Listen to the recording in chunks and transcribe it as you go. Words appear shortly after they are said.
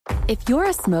If you're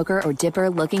a smoker or dipper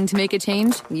looking to make a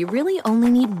change, you really only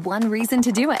need one reason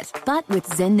to do it. But with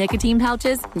Zyn nicotine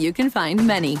pouches, you can find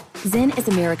many. Zyn is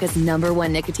America's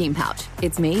 #1 nicotine pouch.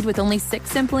 It's made with only 6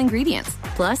 simple ingredients.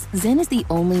 Plus, Zyn is the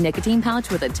only nicotine pouch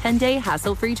with a 10-day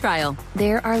hassle-free trial.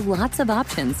 There are lots of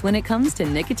options when it comes to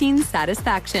nicotine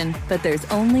satisfaction, but there's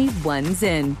only one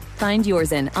Zyn. Find your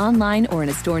Zyn online or in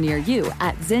a store near you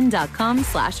at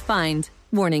zyn.com/find.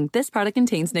 Warning, this product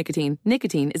contains nicotine.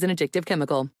 Nicotine is an addictive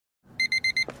chemical.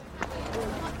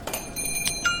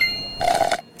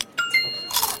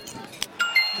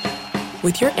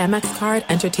 With your Amex card,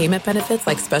 entertainment benefits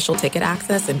like special ticket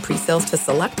access and pre-sales to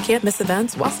select can't-miss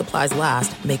events while supplies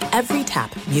last make every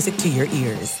tap music to your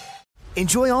ears.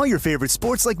 Enjoy all your favorite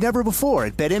sports like never before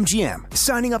at BetMGM.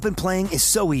 Signing up and playing is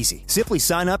so easy. Simply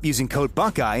sign up using code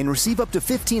Buckeye and receive up to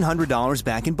 $1,500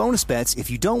 back in bonus bets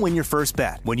if you don't win your first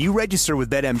bet. When you register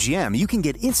with BetMGM, you can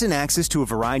get instant access to a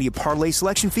variety of parlay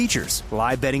selection features,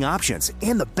 live betting options,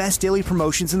 and the best daily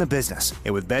promotions in the business.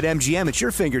 And with BetMGM at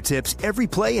your fingertips, every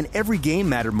play and every game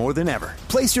matter more than ever.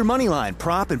 Place your moneyline,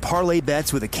 prop, and parlay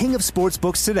bets with the king of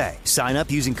sportsbooks today. Sign up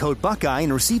using code Buckeye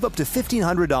and receive up to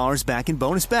 $1,500 back in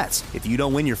bonus bets if you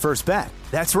don't win your first bet.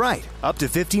 That's right, up to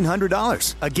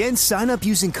 $1,500. Again, sign up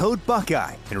using code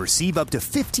Buckeye and receive up to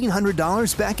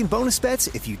 $1,500 back in bonus bets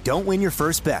if you don't win your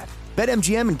first bet.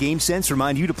 BetMGM and GameSense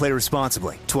remind you to play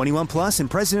responsibly. 21 plus and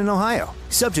present in Ohio.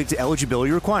 Subject to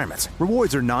eligibility requirements.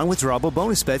 Rewards are non-withdrawable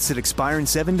bonus bets that expire in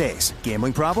 7 days.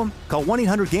 Gambling problem? Call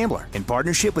 1-800-GAMBLER in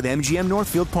partnership with MGM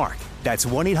Northfield Park. That's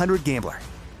 1-800-GAMBLER.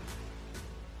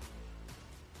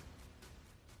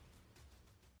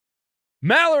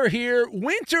 Maller here.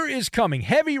 Winter is coming.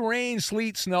 Heavy rain,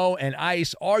 sleet, snow, and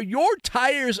ice. Are your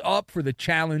tires up for the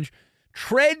challenge?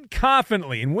 Tread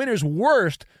confidently in winter's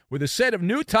worst with a set of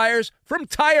new tires from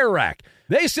Tire Rack.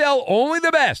 They sell only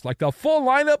the best, like the full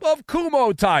lineup of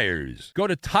Kumho tires. Go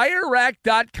to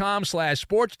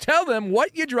TireRack.com/sports. Tell them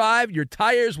what you drive. Your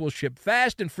tires will ship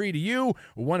fast and free to you.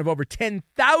 One of over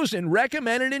 10,000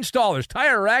 recommended installers.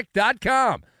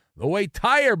 TireRack.com. The way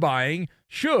tire buying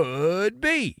should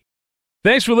be.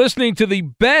 Thanks for listening to the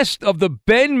Best of the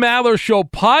Ben Maller Show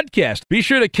podcast. Be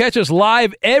sure to catch us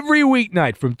live every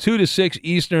weeknight from 2 to 6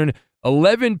 Eastern,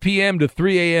 11 p.m. to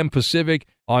 3 a.m. Pacific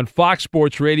on Fox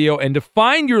Sports Radio. And to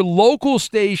find your local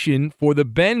station for the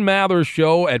Ben Maller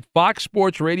Show at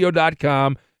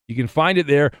foxsportsradio.com, you can find it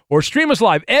there, or stream us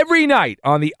live every night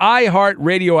on the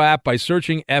iHeartRadio app by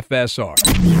searching FSR.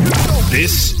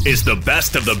 This is the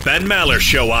Best of the Ben Maller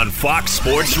Show on Fox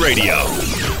Sports Radio.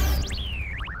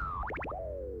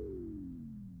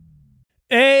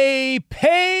 A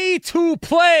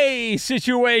pay-to-play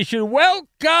situation.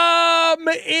 Welcome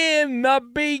in the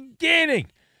beginning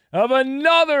of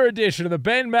another edition of the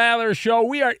Ben Maller Show.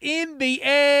 We are in the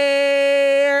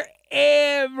air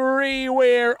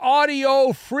everywhere.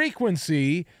 Audio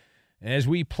frequency as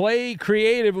we play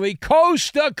creatively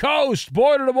coast to coast,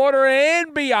 border to border,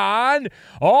 and beyond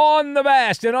on the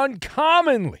vast and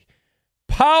uncommonly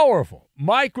powerful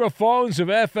microphones of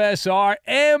FSR,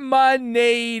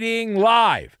 emanating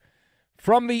live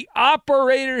from the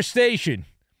operator station,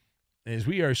 as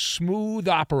we are smooth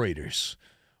operators.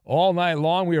 All night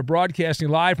long, we are broadcasting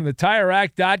live from the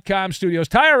TireRack.com studios.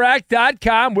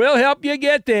 TireRack.com will help you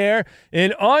get there.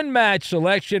 An unmatched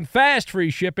selection, fast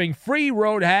free shipping, free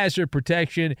road hazard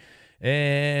protection,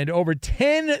 and over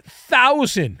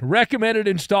 10,000 recommended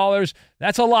installers.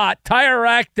 That's a lot.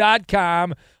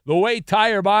 TireRack.com, the way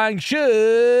tire buying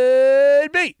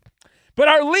should be. But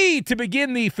our lead to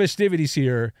begin the festivities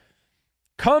here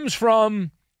comes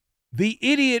from the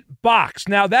Idiot Box.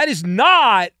 Now, that is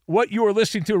not what you are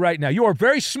listening to right now. You are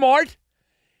very smart.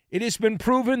 It has been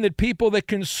proven that people that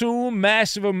consume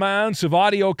massive amounts of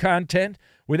audio content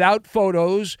without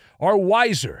photos are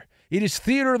wiser. It is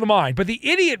theater of the mind. But the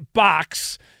Idiot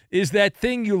Box is that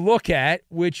thing you look at,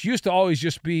 which used to always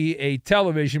just be a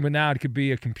television, but now it could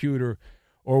be a computer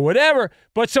or whatever.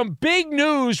 But some big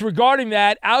news regarding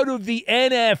that out of the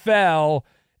NFL,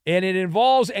 and it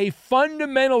involves a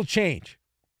fundamental change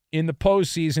in the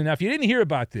postseason. Now, if you didn't hear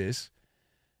about this,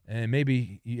 and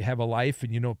maybe you have a life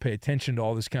and you don't pay attention to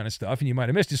all this kind of stuff, and you might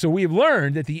have missed it. So we've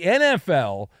learned that the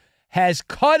NFL has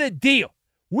cut a deal.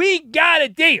 We got a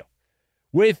deal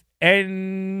with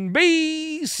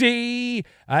NBC,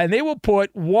 and they will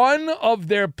put one of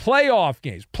their playoff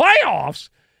games,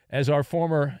 as our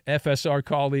former FSR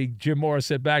colleague Jim Morris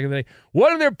said back in the day,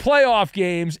 one of their playoff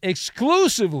games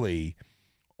exclusively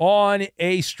on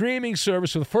a streaming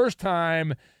service for the first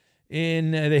time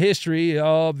in the history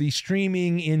of the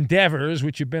streaming endeavors,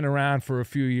 which have been around for a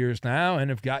few years now and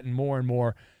have gotten more and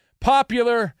more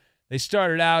popular. They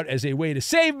started out as a way to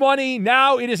save money.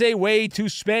 Now it is a way to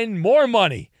spend more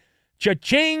money.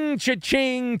 Cha-ching,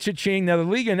 cha-ching, cha-ching. Now the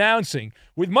league announcing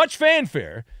with much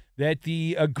fanfare that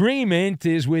the agreement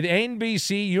is with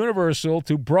NBC Universal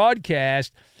to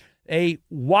broadcast a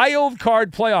wild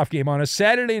card playoff game on a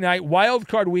Saturday night wild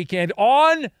card weekend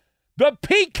on the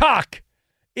Peacock.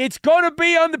 It's going to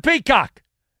be on the Peacock.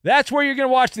 That's where you're going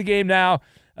to watch the game now.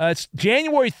 It's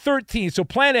January 13th, so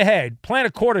plan ahead. Plan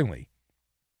accordingly.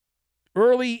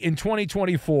 Early in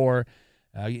 2024,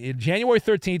 January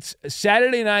 13th,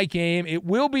 Saturday night game. It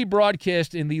will be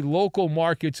broadcast in the local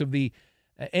markets of the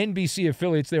NBC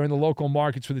affiliates there in the local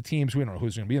markets for the teams. We don't know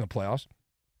who's going to be in the playoffs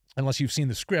unless you've seen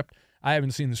the script. I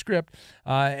haven't seen the script.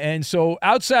 And so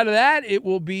outside of that, it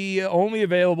will be only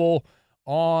available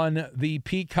on the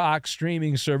Peacock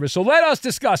streaming service. So let us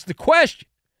discuss the question.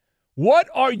 What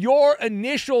are your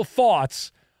initial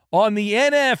thoughts on the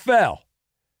NFL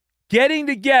getting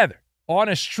together on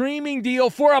a streaming deal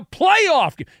for a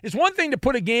playoff game? It's one thing to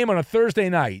put a game on a Thursday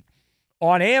night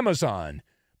on Amazon,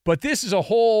 but this is a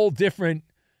whole different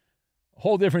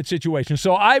situation.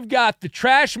 So I've got the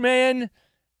Trash Man,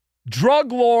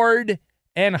 Drug Lord,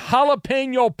 and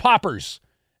Jalapeno Poppers.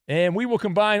 And we will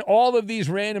combine all of these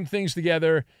random things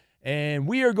together, and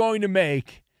we are going to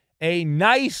make a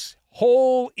nice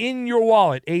hole in your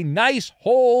wallet. A nice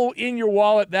hole in your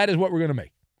wallet. That is what we're going to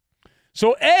make.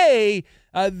 So,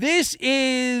 this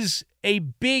is a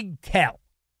big tell.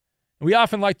 We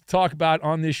often like to talk about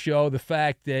on this show the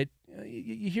fact that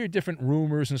you hear different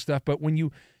rumors and stuff, but when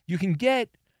you can get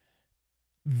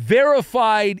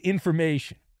verified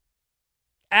information,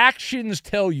 actions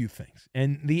tell you things.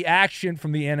 And the action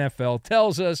from the NFL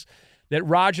tells us that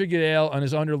Roger Goodell and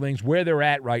his underlings, where they're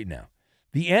at right now.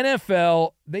 The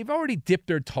NFL, they've already dipped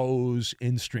their toes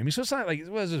in streaming. So it's not like,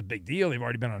 well, this is a big deal. They've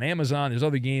already been on Amazon. There's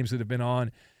other games that have been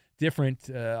on different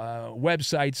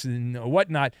websites and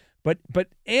whatnot. But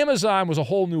Amazon was a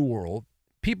whole new world.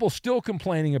 People still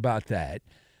complaining about that.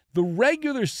 The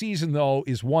regular season, though,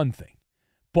 is one thing.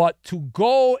 But to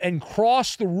go and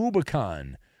cross the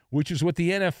Rubicon, which is what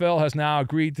the NFL has now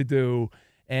agreed to do,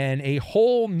 and a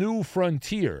whole new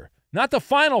frontier, not the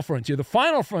final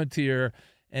frontier,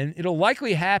 and it'll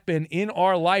likely happen in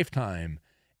our lifetime,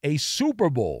 a Super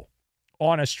Bowl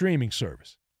on a streaming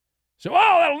service. So,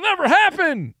 that'll never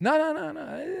happen.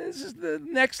 No. This is the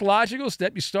next logical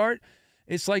step.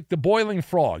 It's like the boiling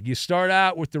frog. You start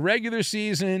out with the regular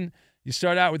season, you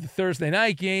start out with the Thursday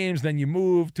night games, then you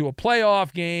move to a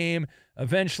playoff game.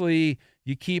 Eventually,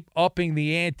 you keep upping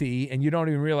the ante, and you don't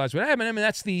even realize what happened. I mean,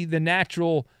 that's the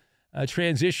natural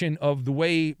transition of the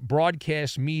way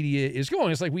broadcast media is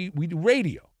going. It's like we do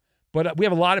radio, but we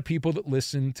have a lot of people that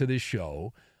listen to this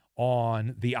show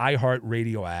on the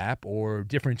iHeartRadio app or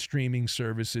different streaming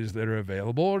services that are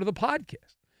available, or to the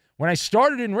podcast. When I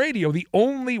started in radio, the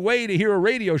only way to hear a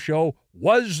radio show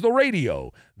was the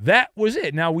radio. That was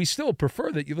it. Now, we still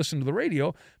prefer that you listen to the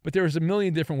radio, but there's a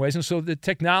million different ways, and so the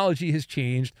technology has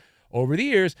changed over the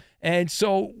years. And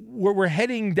so we're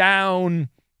heading down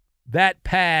that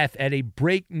path at a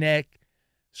breakneck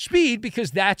speed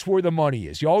because that's where the money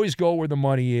is. You always go where the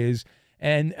money is.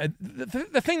 And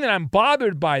the thing that I'm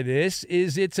bothered by this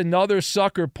is it's another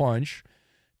sucker punch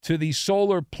to the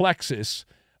solar plexus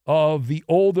of the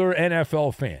older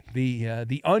NFL fan,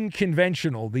 the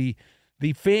unconventional, the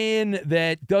fan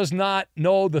that does not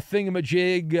know the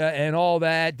thingamajig and all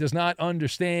that, does not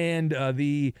understand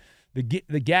the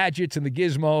gadgets and the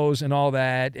gizmos and all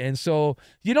that. And so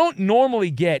you don't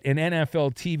normally get an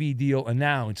NFL TV deal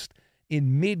announced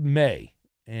in mid-May.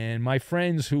 And my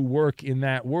friends who work in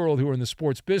that world, who are in the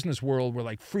sports business world, were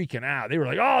like freaking out. They were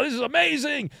like, oh, this is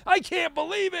amazing. I can't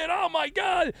believe it. Oh, my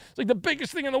God. It's like the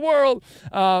biggest thing in the world.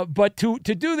 But to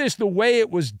do this the way it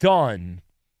was done,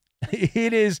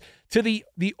 it is to the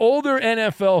older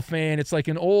NFL fan, it's like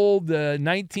an old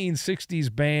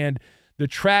 1960s band, the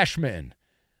Trash Men.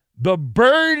 The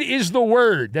bird is the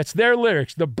word. That's their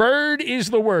lyrics. The bird is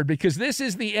the word, because this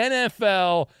is the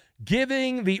NFL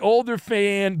giving the older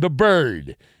fan the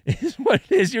bird is what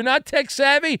it is. You're not tech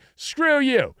savvy? Screw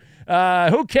you.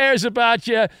 Who cares about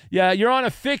you? Yeah, you're on a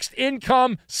fixed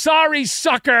income. Sorry,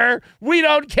 sucker. We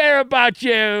don't care about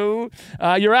you.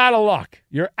 You're out of luck.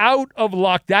 You're out of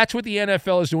luck. That's what the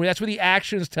NFL is doing. That's what the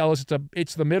actions tell us.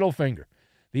 It's the middle finger.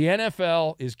 The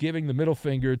NFL is giving the middle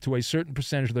finger to a certain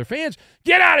percentage of their fans.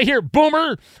 Get out of here,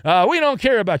 boomer. We don't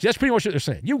care about you. That's pretty much what they're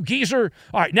saying. You geezer.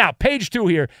 All right, now, page 2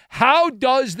 here. How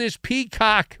does this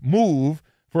Peacock move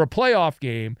for a playoff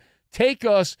game take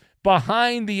us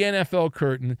behind the NFL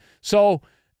curtain? So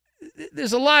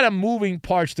there's a lot of moving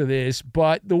parts to this,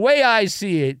 but the way I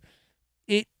see it,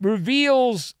 it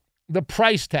reveals the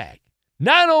price tag.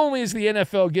 Not only is the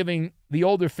NFL giving the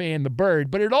older fan the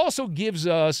bird, but it also gives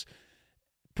us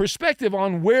perspective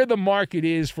on where the market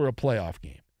is for a playoff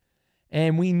game.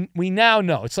 And we now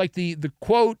know. It's like the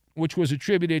quote, which was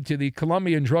attributed to the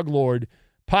Colombian drug lord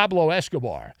Pablo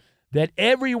Escobar, that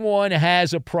everyone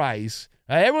has a price.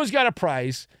 Everyone's got a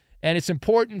price, and it's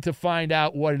important to find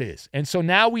out what it is. And so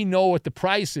now we know what the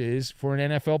price is for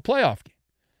an NFL playoff game.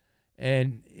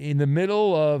 And in the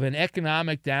middle of an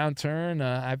economic downturn,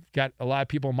 I've got a lot of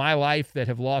people in my life that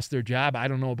have lost their job. I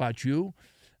don't know about you.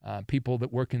 People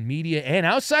that work in media and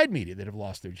outside media that have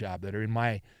lost their job, that are in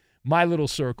my little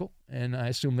circle. And I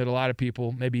assume that a lot of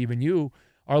people, maybe even you,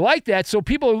 are like that. So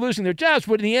people are losing their jobs.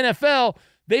 But in the NFL,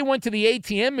 they went to the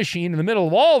ATM machine in the middle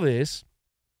of all this,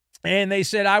 and they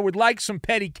said, I would like some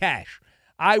petty cash.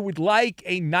 I would like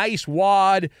a nice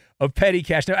wad of petty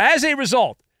cash. Now, as a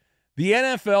result, the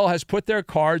NFL has put their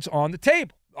cards on the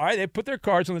table. All right, they put their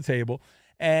cards on the table,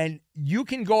 and you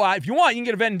can go out. If you want, you can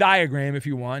get a Venn diagram if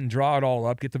you want and draw it all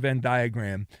up, get the Venn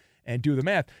diagram and do the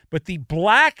math. But the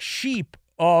black sheep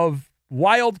of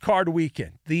Wild Card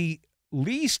Weekend, the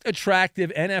least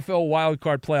attractive NFL Wild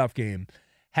Card playoff game,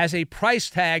 has a price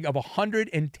tag of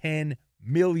 $110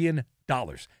 million.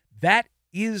 That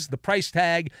is the price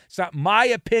tag. It's not my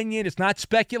opinion. It's not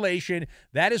speculation.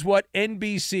 That is what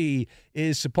NBC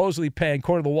is supposedly paying,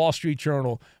 according to the Wall Street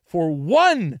Journal, for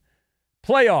one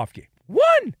playoff game.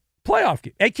 One playoff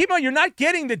game. And keep on, you're not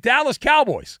getting the Dallas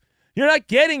Cowboys. You're not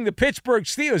getting the Pittsburgh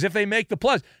Steelers if they make the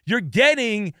plus. You're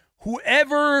getting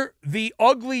whoever the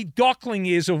ugly duckling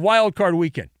is of Wild Card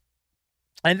Weekend.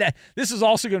 And this is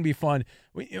also going to be fun.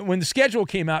 When the schedule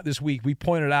came out this week, we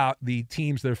pointed out the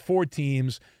teams. There are 4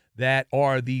 teams that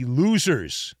are the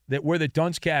losers, that wear the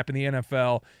dunce cap in the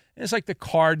NFL. And it's like the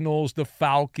Cardinals, the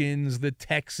Falcons, the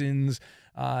Texans.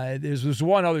 There's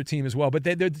one other team as well. But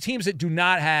they're the teams that do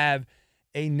not have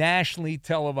a nationally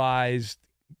televised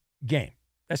game.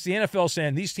 That's the NFL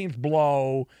saying these teams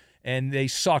blow and they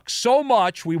suck so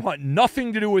much, we want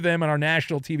nothing to do with them and our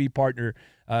national TV partner,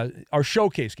 our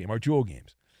showcase game, our jewel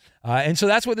games. And so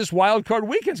that's what this wild card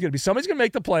weekend is going to be. Somebody's going to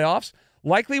make the playoffs,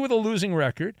 likely with a losing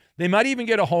record. They might even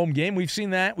get a home game. We've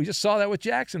seen that. We just saw that with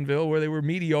Jacksonville, where they were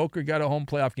mediocre, got a home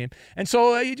playoff game. And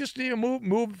so you just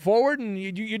move forward and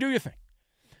you do your thing.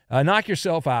 Knock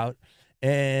yourself out.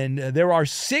 And there are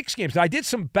 6 games. Now, I did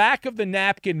some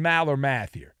back-of-the-napkin Maller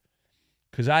math here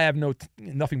because I have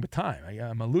nothing but time.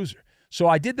 I'm a loser. So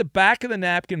I did the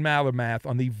back-of-the-napkin Maller math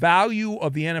on the value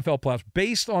of the NFL playoffs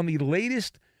based on the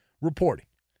latest reporting.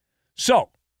 So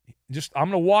I'm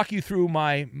going to walk you through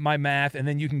my math, and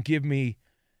then you can give me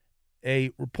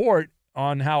a report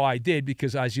on how I did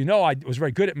because, as you know, I was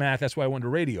very good at math. That's why I went to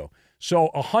radio. So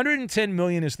 $110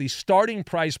 million is the starting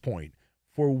price point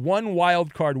for one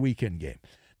wild card weekend game.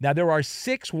 Now, there are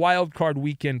 6 wild card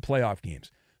weekend playoff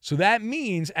games. So that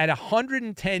means at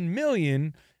 $110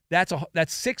 million, that's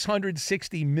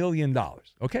 $660 million.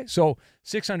 Okay, so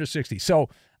 $660. So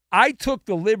I took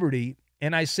the liberty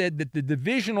and I said that the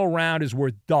divisional round is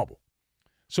worth double.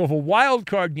 So if a wild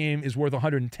card game is worth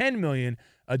 $110 million,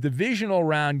 a divisional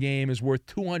round game is worth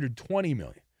 $220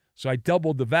 million. So I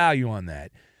doubled the value on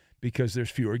that because there's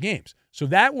fewer games. So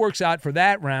that works out for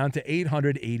that round to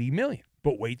 $880 million.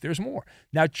 But wait, there's more.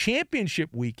 Now, championship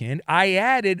weekend, I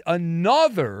added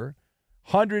another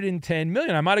 $110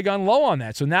 million. I might have gone low on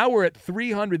that. So now we're at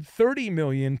 $330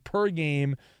 million per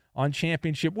game on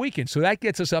championship weekend. So that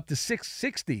gets us up to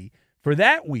 $660 for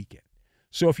that weekend.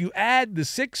 So if you add the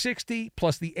 $660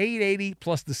 plus the $880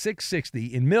 plus the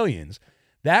 $660 in millions,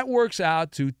 that works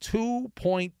out to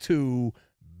 $2.2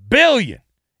 billion.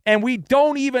 And we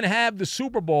don't even have the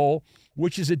Super Bowl,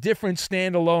 which is a different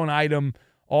standalone item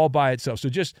all by itself. So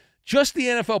just the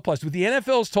NFL plus. What the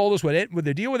NFL's told us with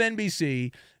the deal with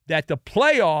NBC, that the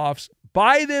playoffs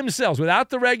by themselves, without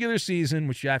the regular season,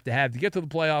 which you have to get to the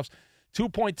playoffs,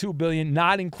 $2.2 billion,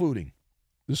 not including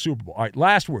the Super Bowl. All right,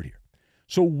 last word here.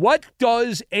 So what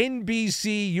does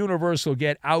NBC Universal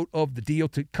get out of the deal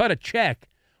to cut a check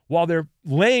while they're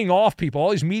laying off people,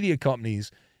 all these media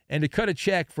companies, and to cut a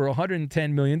check for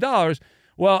 $110 million?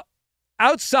 Well,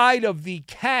 outside of the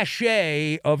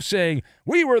cachet of saying,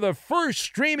 we were the first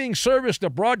streaming service to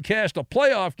broadcast a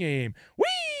playoff game.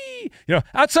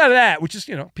 Outside of that, which is,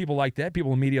 people like that.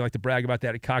 People in media like to brag about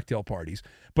that at cocktail parties.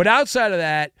 But outside of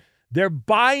that, they're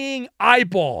buying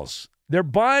eyeballs. They're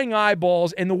buying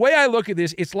eyeballs. And the way I look at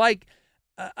this, it's like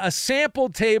a sample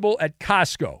table at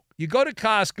Costco. You go to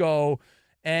Costco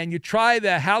and you try the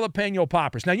jalapeno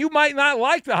poppers. Now, you might not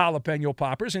like the jalapeno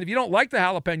poppers, and if you don't like the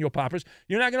jalapeno poppers,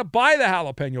 you're not going to buy the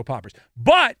jalapeno poppers.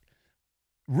 But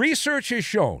research has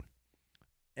shown,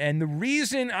 And the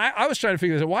reason I was trying to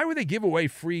figure this out, why would they give away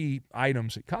free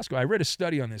items at Costco? I read a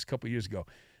study on this a couple years ago.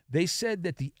 They said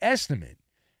that the estimate,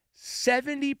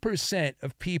 70%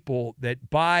 of people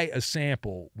that buy a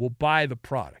sample will buy the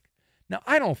product. Now,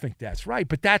 I don't think that's right,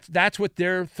 but that's what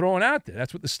they're throwing out there.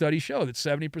 That's what the studies show, that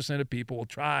 70% of people will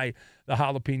try the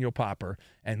jalapeno popper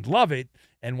and love it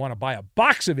and want to buy a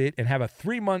box of it and have a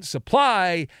 3-month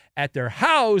supply at their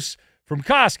house from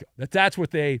Costco. That's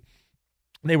what they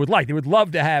would like. They would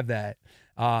love to have that.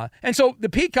 And so the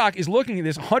Peacock is looking at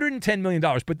this $110 million,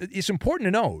 but it's important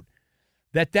to note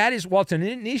that is, while it's an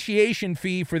initiation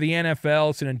fee for the NFL,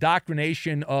 it's an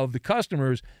indoctrination of the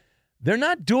customers, they're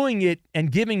not doing it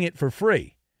and giving it for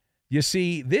free. You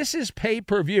see, this is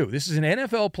pay-per-view. This is an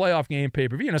NFL playoff game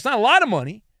pay-per-view. And it's not a lot of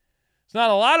money.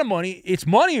 It's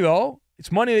money, though.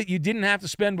 It's money that you didn't have to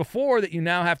spend before that you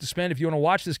now have to spend if you want to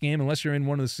watch this game, unless you're in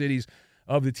one of the cities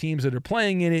of the teams that are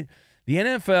playing in it. The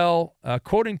NFL,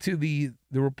 according to the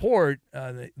report,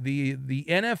 the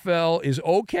NFL is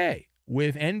okay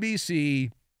with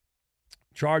NBC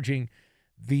charging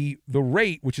the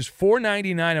rate, which is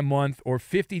 $4.99 a month or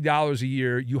 $50 a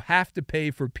year. You have to pay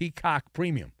for Peacock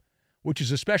Premium, which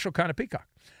is a special kind of Peacock.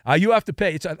 You have to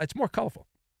pay. It's more colorful,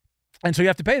 and so you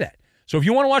have to pay that. So if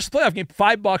you want to watch the playoff game,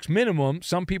 $5 minimum.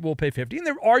 Some people will pay $50.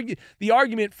 And the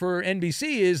argument for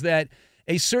NBC is that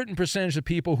a certain percentage of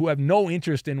people who have no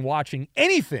interest in watching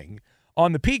anything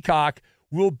on the Peacock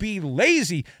will be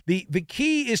lazy. The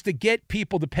key is to get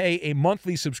people to pay a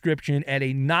monthly subscription at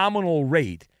a nominal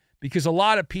rate, because a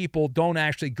lot of people don't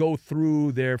actually go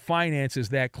through their finances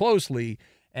that closely,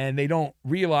 and they don't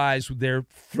realize they're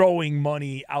throwing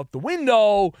money out the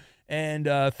window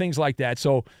and things like that.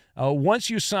 So once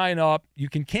you sign up, you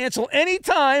can cancel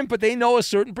anytime, but they know a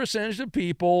certain percentage of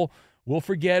people will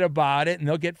forget about it, and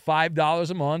they'll get $5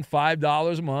 a month,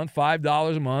 $5 a month,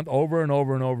 $5 a month, over and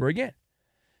over and over again.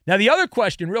 Now, the other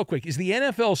question, real quick, is the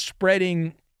NFL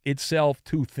spreading itself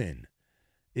too thin?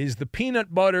 Is the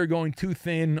peanut butter going too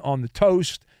thin on the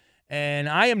toast? And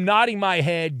I am nodding my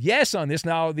head yes on this.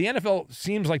 Now, the NFL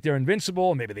seems like they're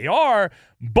invincible, and maybe they are,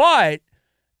 but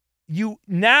you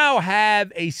now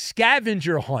have a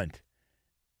scavenger hunt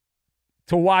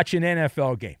to watch an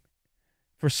NFL game.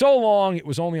 For so long, it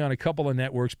was only on a couple of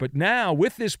networks, but now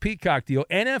with this Peacock deal,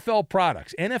 NFL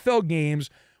products, NFL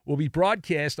games will be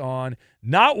broadcast on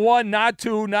not 1, not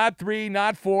 2, not 3,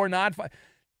 not 4, not 5,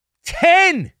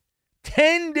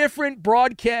 10 different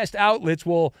broadcast outlets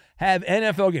will have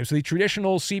NFL games. So the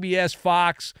traditional CBS,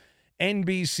 Fox,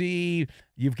 NBC,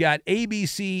 you've got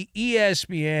ABC,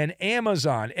 ESPN,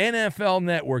 Amazon, NFL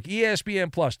Network,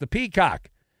 ESPN Plus, the Peacock.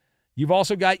 You've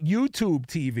also got YouTube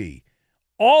TV.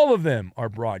 All of them are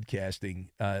broadcasting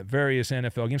various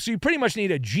NFL games. So you pretty much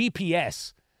need a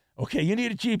GPS. Okay, you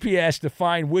need a GPS to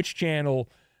find which channel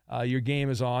your game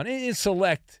is on in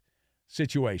select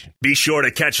situation. Be sure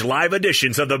to catch live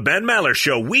editions of the Ben Maller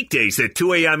Show weekdays at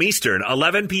 2 a.m. Eastern,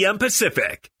 11 p.m.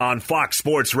 Pacific on Fox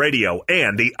Sports Radio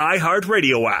and the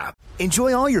iHeartRadio app.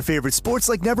 Enjoy all your favorite sports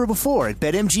like never before at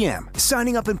BetMGM.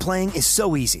 Signing up and playing is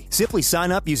so easy. Simply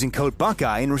sign up using code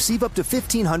Buckeye and receive up to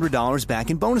 $1,500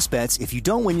 back in bonus bets if you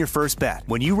don't win your first bet.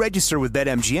 When you register with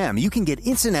BetMGM, you can get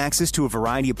instant access to a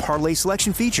variety of parlay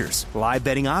selection features, live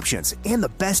betting options, and the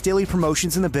best daily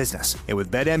promotions in the business. And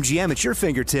with BetMGM at your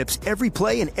fingertips, every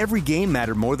play and every game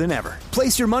matter more than ever.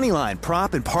 Place your moneyline,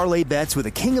 prop, and parlay bets with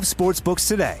the king of sportsbooks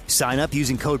today. Sign up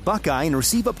using code Buckeye and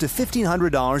receive up to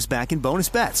 $1,500 back in bonus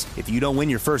bets if you don't win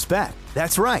your first bet.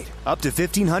 That's right, up to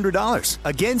 $1,500.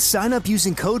 Again, sign up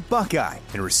using code Buckeye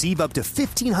and receive up to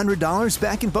 $1,500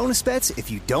 back in bonus bets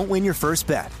if you don't win your first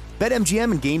bet.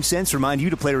 BetMGM and GameSense remind you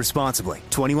to play responsibly.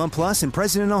 21 plus and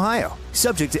present in Ohio.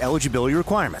 Subject to eligibility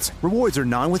requirements. Rewards are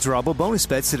non-withdrawable bonus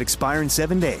bets that expire in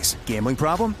 7 days. Gambling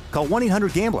problem? Call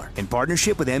 1-800-GAMBLER in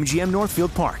partnership with MGM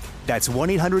Northfield Park. That's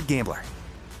 1-800-GAMBLER.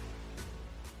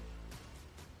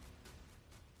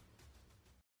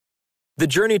 The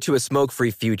journey to a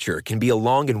smoke-free future can be a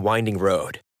long and winding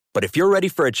road. But if you're ready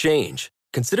for a change,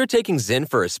 consider taking Zyn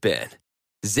for a spin.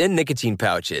 Zyn nicotine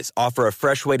pouches offer a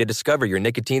fresh way to discover your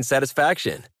nicotine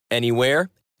satisfaction. Anywhere,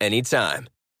 anytime.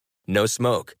 No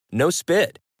smoke, no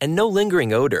spit, and no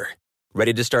lingering odor.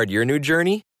 Ready to start your new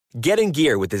journey? Get in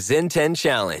gear with the Zyn 10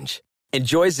 Challenge.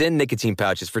 Enjoy Zyn nicotine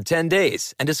pouches for 10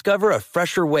 days and discover a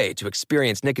fresher way to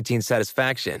experience nicotine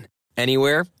satisfaction.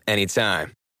 Anywhere,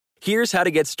 anytime. Here's how to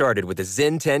get started with the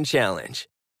Zyn 10 Challenge.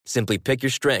 Simply pick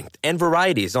your strength and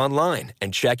varieties online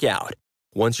and check out.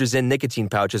 Once your Zyn nicotine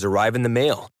pouches arrive in the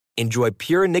mail, enjoy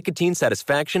pure nicotine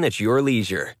satisfaction at your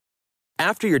leisure.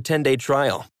 After your 10-day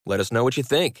trial, let us know what you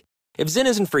think. If Zyn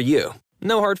isn't for you,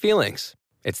 no hard feelings.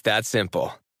 It's that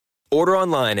simple. Order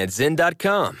online at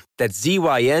Zyn.com. That's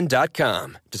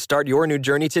ZYN.com to start your new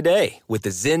journey today with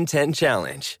the Zyn 10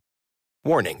 Challenge.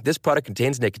 Warning, this product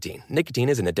contains nicotine. Nicotine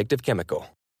is an addictive chemical.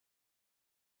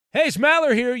 Hey, it's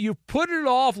Maller here. You've put it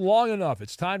off long enough.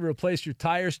 It's time to replace your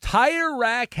tires. Tire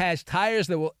Rack has tires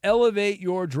that will elevate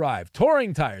your drive.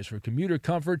 Touring tires for commuter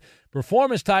comfort,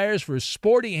 performance tires for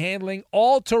sporty handling,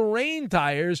 all-terrain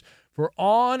tires for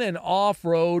on- and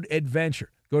off-road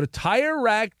adventure. Go to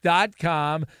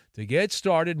TireRack.com to get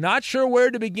started. Not sure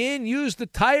where to begin? Use the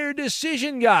Tire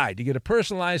Decision Guide to get a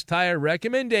personalized tire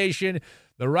recommendation.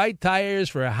 The right tires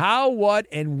for how, what,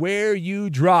 and where you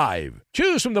drive.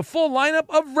 Choose from the full lineup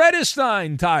of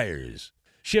Vredestein tires.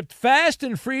 Shipped fast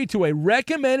and free to a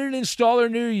recommended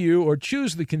installer near you, or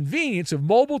choose the convenience of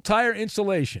mobile tire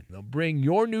installation. They'll bring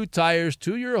your new tires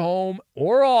to your home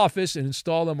or office and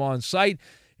install them on site.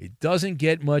 It doesn't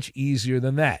get much easier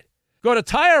than that. Go to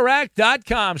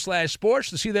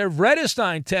TireRack.com/sports to see their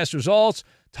Vredestein test results,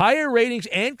 tire ratings,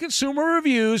 and consumer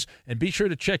reviews, and be sure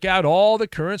to check out all the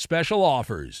current special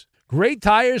offers. Great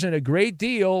tires and a great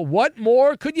deal. What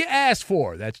more could you ask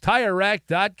for? That's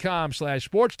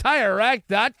TireRack.com/sports.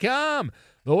 TireRack.com,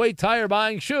 the way tire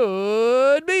buying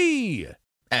should be.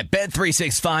 At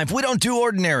Bet365, we don't do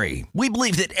ordinary. We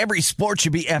believe that every sport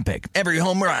should be epic. Every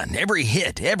home run, every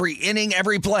hit, every inning,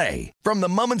 every play. From the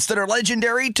moments that are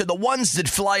legendary to the ones that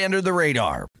fly under the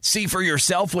radar. See for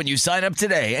yourself when you sign up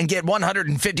today and get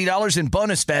 $150 in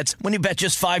bonus bets when you bet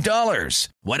just $5.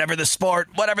 Whatever the sport,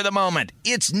 whatever the moment,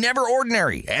 it's never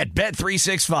ordinary at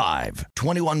Bet365.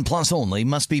 21 plus only.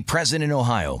 Must be present in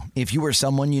Ohio. If you or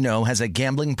someone you know has a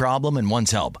gambling problem and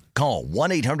wants help, call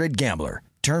 1-800-GAMBLER.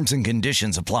 Terms and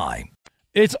conditions apply.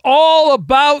 It's all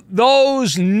about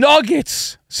those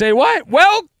Nuggets. Say what?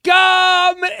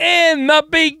 Welcome in the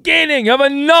beginning of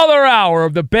another hour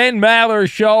of the Ben Maller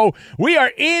Show. We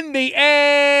are in the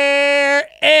air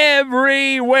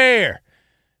everywhere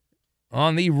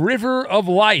on the river of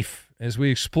life as we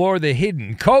explore the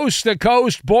hidden coast to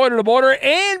coast, border to border,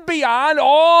 and beyond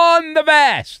on the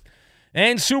vast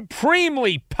and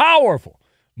supremely powerful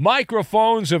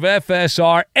microphones of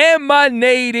FSR,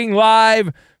 emanating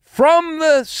live from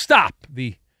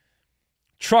the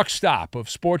truck stop of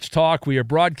Sports Talk. We are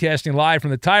broadcasting live from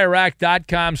the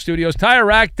TireRack.com studios.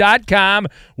 TireRack.com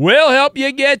will help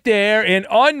you get there in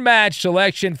unmatched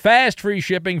selection, fast free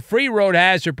shipping, free road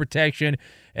hazard protection,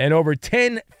 and over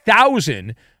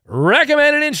 10,000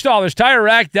 recommended installers.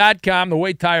 TireRack.com, the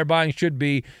way tire buying should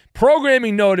be.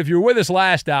 Programming note, if you were with us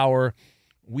last hour,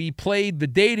 we played the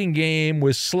dating game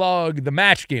with Slug, the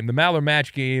match game, the Maller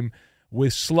match game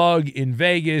with Slug in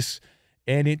Vegas,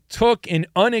 and it took an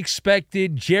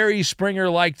unexpected Jerry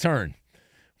Springer-like turn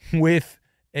with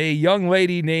a young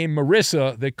lady named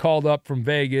Marissa that called up from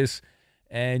Vegas,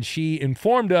 and she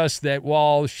informed us that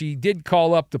while she did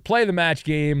call up to play the match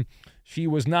game, she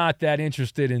was not that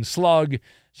interested in Slug.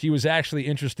 She was actually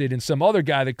interested in some other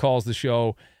guy that calls the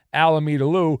show, Alameda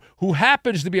Lou, who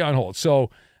happens to be on hold. So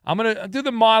I'm going to do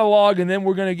the monologue, and then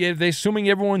we're going to get, assuming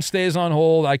everyone stays on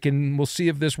hold, we'll see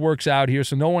if this works out here,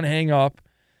 so no one hang up.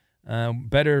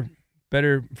 Better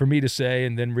for me to say,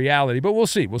 and then reality. But we'll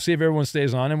see. We'll see if everyone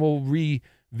stays on, and we'll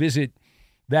revisit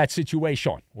that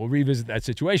situation.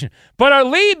 But our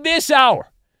lead this hour,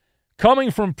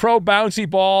 coming from Pro Bouncy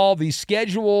Ball, the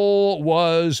schedule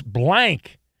was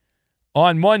blank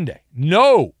on Monday.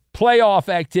 No playoff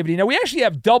activity. Now, we actually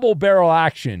have double barrel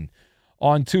action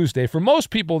on Tuesday. For most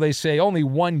people, they say only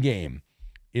one game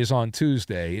is on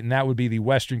Tuesday, and that would be the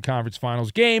Western Conference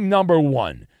Finals game number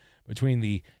 1 between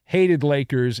the hated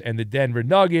Lakers and the Denver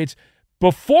Nuggets.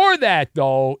 Before that,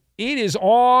 though, it is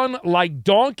on like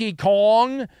Donkey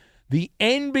Kong, the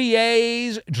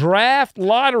NBA's draft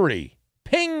lottery.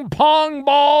 Ping pong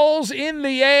balls in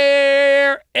the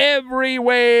air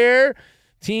everywhere.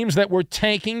 Teams that were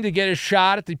tanking to get a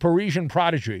shot at the Parisian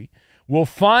Prodigy will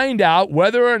find out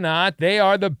whether or not they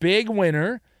are the big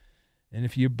winner. And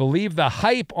if you believe the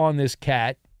hype on this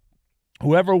cat,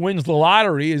 whoever wins the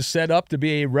lottery is set up to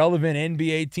be a relevant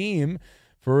NBA team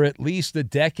for at least a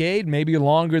decade, maybe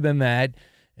longer than that.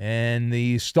 And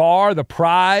the star, the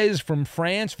prize from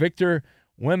France, Victor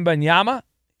Wembanyama,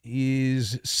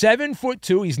 is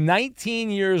 7'2". He's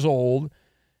 19 years old,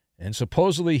 and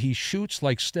supposedly he shoots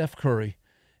like Steph Curry.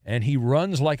 And he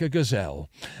runs like a gazelle.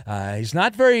 He's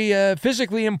not very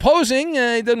physically imposing.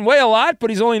 He doesn't weigh a lot, but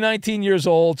he's only 19 years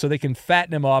old, so they can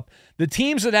fatten him up. The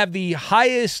teams that have the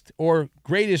highest or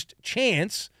greatest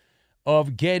chance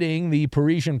of getting the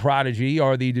Parisian Prodigy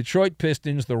are the Detroit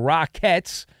Pistons, the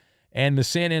Rockets, and the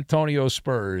San Antonio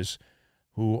Spurs,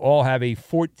 who all have a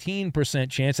 14%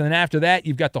 chance. And then after that,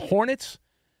 you've got the Hornets,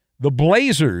 the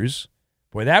Blazers,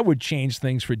 Boy, that would change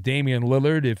things for Damian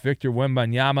Lillard if Victor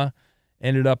Wembanyama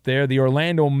ended up there. The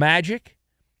Orlando Magic.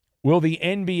 Will the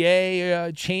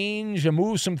NBA change and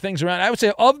move some things around? I would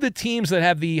say of the teams that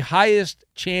have the highest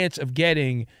chance of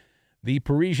getting the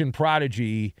Parisian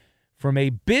prodigy, from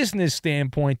a business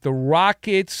standpoint, the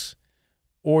Rockets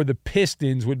or the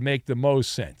Pistons would make the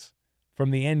most sense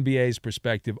from the NBA's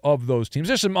perspective of those teams.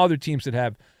 There's some other teams that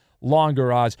have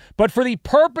longer odds. But for the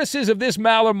purposes of this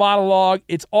Maller monologue,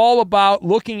 it's all about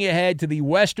looking ahead to the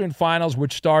Western Finals,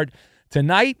 which start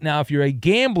tonight. Now, if you're a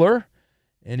gambler,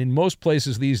 and in most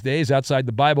places these days outside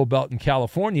the Bible Belt in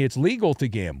California, it's legal to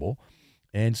gamble.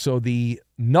 And so the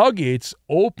Nuggets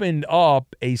opened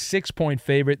up a 6-point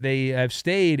favorite. They have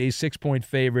stayed a 6-point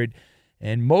favorite.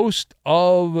 And most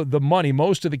of the money,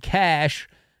 most of the cash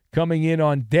coming in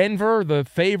on Denver, the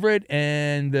favorite,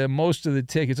 and most of the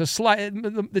tickets.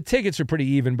 The tickets are pretty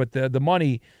even, but the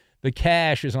money, the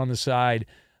cash is on the side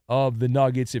of the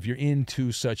Nuggets. If you're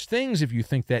into such things, if you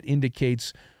think that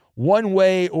indicates one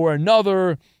way or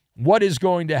another what is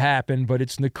going to happen, but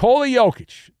it's Nikola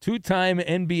Jokic, 2-time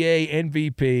NBA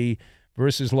MVP,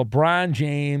 versus LeBron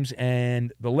James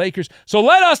and the Lakers. So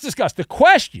let us discuss the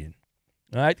question.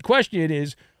 All right, the question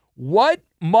is, what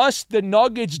must the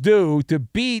Nuggets do to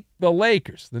beat the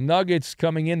Lakers? The Nuggets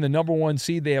coming in the number 1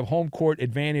 seed. They have home court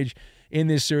advantage in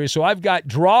this series. So I've got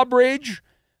Drawbridge,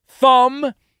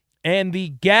 Thumb, and the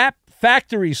Gap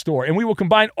Factory Store. And we will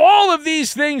combine all of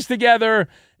these things together,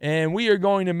 and we are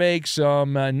going to make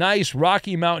some nice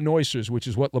Rocky Mountain oysters, which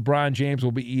is what LeBron James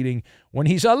will be eating when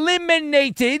he's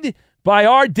eliminated by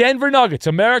our Denver Nuggets,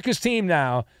 America's team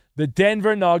now, the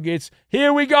Denver Nuggets.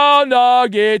 Here we go,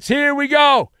 Nuggets. Here we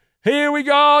go. Here we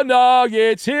go,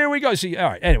 Nuggets. Here we go. See, all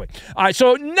right, anyway. All right,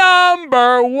 so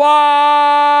number one.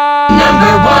 All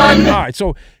right,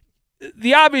 so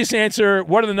the obvious answer,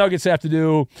 what do the Nuggets have to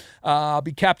do? I'll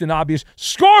be Captain Obvious.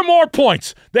 Score more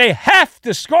points. They have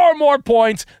to score more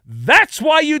points. That's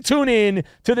why you tune in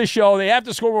to the show. They have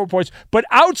to score more points. But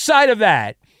outside of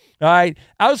that, all right,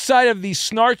 outside of the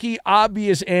snarky,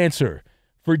 obvious answer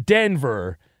for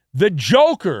Denver, the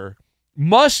Joker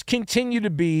must continue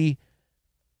to be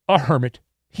a hermit.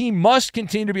 He must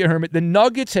continue to be a hermit. The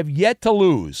Nuggets have yet to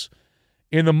lose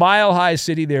in the Mile High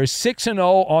City. They're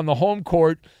 6-0 on the home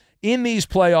court in these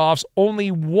playoffs. Only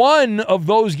one of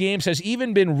those games has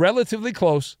even been relatively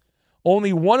close.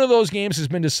 Only one of those games has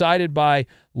been decided by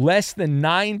less than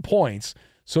 9 points.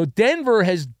 So Denver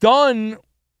has done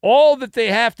all that they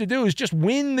have to do is just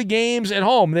win the games at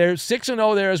home. They're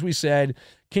 6-0 there, as we said.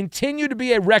 Continue to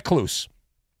be a recluse.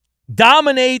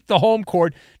 Dominate the home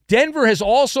court. Denver has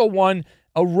also won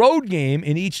a road game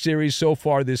in each series so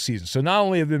far this season. So not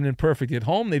only have they been perfect at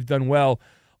home, they've done well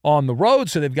on the road,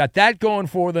 so they've got that going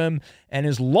for them. And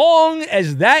as long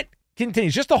as that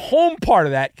continues, just the home part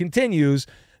of that continues,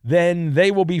 then they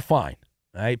will be fine.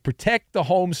 All right? Protect the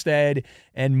homestead.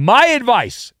 And my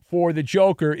advice for the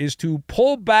Joker is to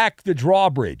pull back the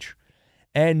drawbridge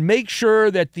and make sure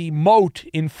that the moat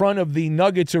in front of the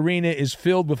Nuggets arena is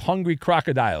filled with hungry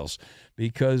crocodiles.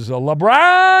 Because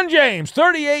LeBron James,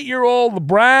 38-year-old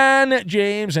LeBron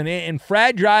James, and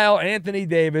fragile Anthony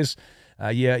Davis,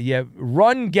 you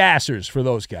run gassers for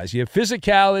those guys. You have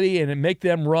physicality and make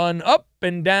them run up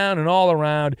and down and all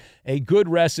around. A good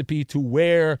recipe to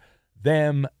wear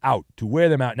them out.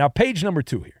 Now, page number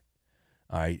 2 here.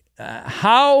 All right.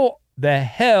 How the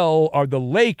hell are the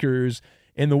Lakers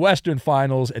in the Western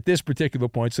Finals at this particular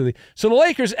point? So the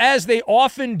Lakers, as they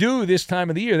often do this time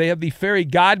of the year, they have the fairy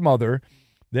godmother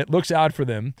that looks out for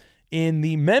them. In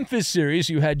the Memphis series,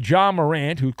 you had Ja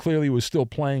Morant, who clearly was still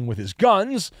playing with his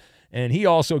guns, and he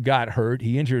also got hurt.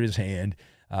 He injured his hand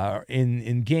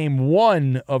in game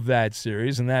 1 of that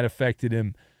series, and that affected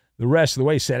him the rest of the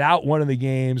way. Set out one of the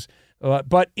games.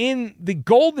 But in the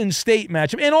Golden State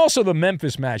matchup, and also the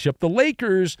Memphis matchup, the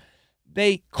Lakers,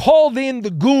 they called in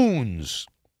the goons,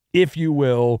 if you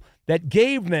will, that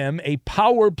gave them a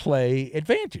power play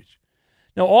advantage.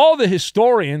 Now, all the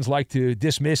historians like to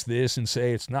dismiss this and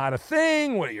say it's not a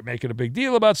thing. Well, you're making a big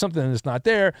deal about something that's not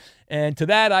there. And to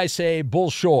that I say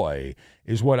bullshoy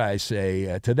is what I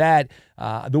say to that.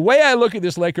 The way I look at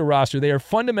this Laker roster, they are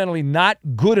fundamentally not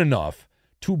good enough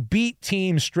to beat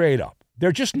teams straight up.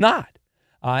 They're just not.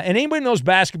 And anybody who knows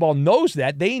basketball knows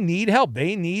that. They need help.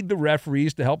 They need the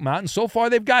referees to help them out, and so far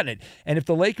they've gotten it. And if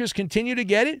the Lakers continue to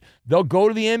get it, they'll go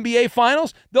to the NBA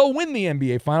Finals. They'll win the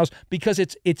NBA Finals because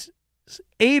it's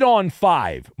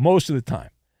 8-on-5 most of the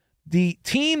time. The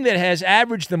team that has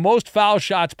averaged the most foul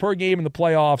shots per game in the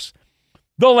playoffs,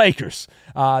 the Lakers.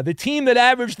 The team that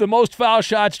averaged the most foul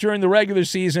shots during the regular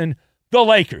season, The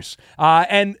Lakers.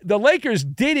 And the Lakers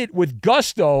did it with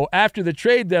gusto after the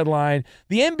trade deadline.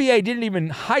 The NBA didn't even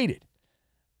hide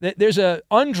it. There's an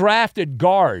undrafted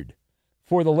guard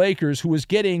for the Lakers who was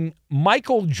getting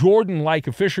Michael Jordan-like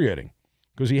officiating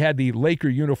because he had the Laker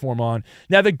uniform on.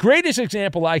 Now, the greatest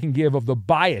example I can give of the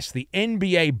bias, the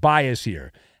NBA bias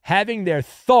here, having their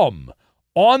thumb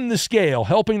on the scale,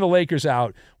 helping the Lakers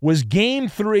out, was Game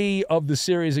 3 of the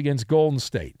series against Golden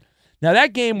State. Now,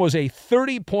 that game was a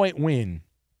 30-point win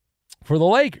for the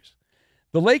Lakers.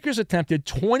 The Lakers attempted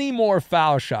 20 more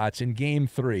foul shots in Game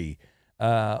 3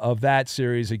 of that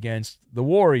series against the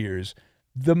Warriors.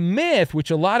 The myth, which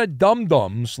a lot of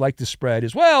dum-dums like to spread,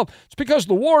 is, well, it's because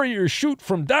the Warriors shoot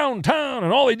from downtown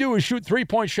and all they do is shoot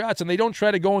three-point shots and they don't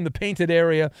try to go in the painted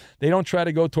area. They don't try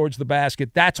to go towards the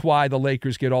basket. That's why the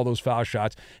Lakers get all those foul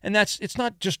shots. And it's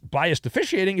not just biased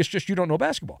officiating. It's just you don't know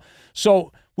basketball.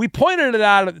 So we pointed it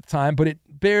out at the time, but it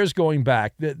bears going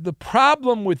back. The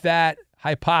problem with that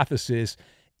hypothesis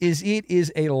is it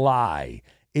is a lie.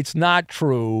 It's not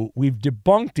true. We've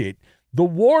debunked it. The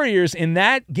Warriors in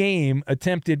that game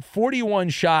attempted 41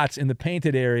 shots in the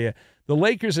painted area. The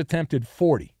Lakers attempted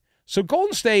 40. So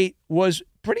Golden State was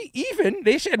pretty even.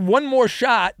 They had one more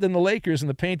shot than the Lakers in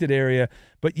the painted area,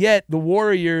 but yet the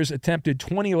Warriors attempted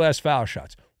 20 less foul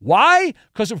shots. Why?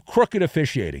 Because of crooked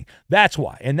officiating. That's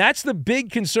why. And that's the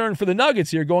big concern for the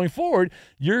Nuggets here going forward.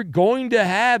 You're going to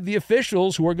have the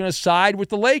officials who are going to side with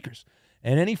the Lakers.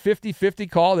 And any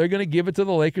 50-50 call, they're going to give it to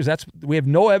the Lakers. We have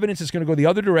no evidence it's going to go the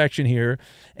other direction here.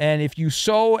 And if you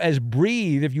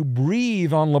if you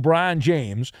breathe on LeBron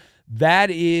James, that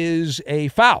is a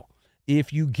foul.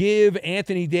 If you give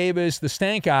Anthony Davis the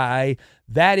stank eye,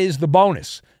 that is the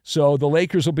bonus. So the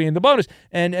Lakers will be in the bonus.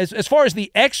 And as far as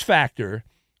the X factor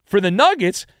for the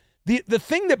Nuggets, the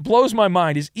thing that blows my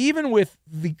mind is even with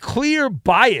the clear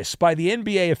bias by the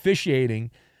NBA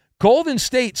officiating, Golden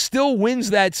State still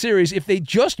wins that series if they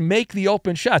just make the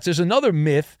open shots. There's another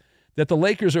myth that the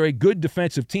Lakers are a good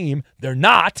defensive team. They're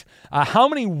not. How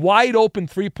many wide-open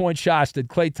three-point shots did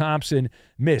Klay Thompson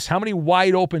miss? How many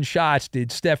wide-open shots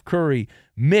did Steph Curry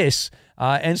miss?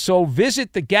 And so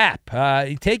visit the gap.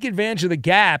 Take advantage of the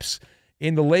gaps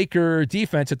in the Laker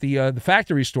defense at the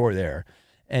factory store there.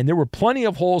 And there were plenty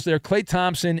of holes there. Klay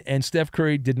Thompson and Steph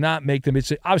Curry did not make them.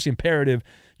 It's obviously imperative.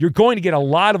 You're going to get a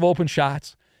lot of open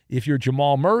shots. If you're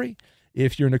Jamal Murray,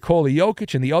 if you're Nikola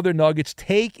Jokic and the other Nuggets,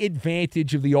 take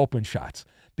advantage of the open shots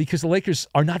because the Lakers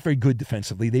are not very good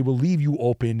defensively. They will leave you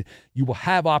open. You will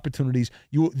have opportunities.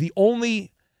 The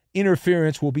only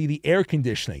interference will be the air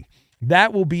conditioning.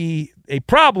 That will be a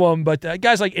problem, but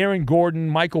guys like Aaron Gordon,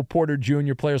 Michael Porter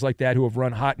Jr., players like that who have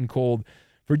run hot and cold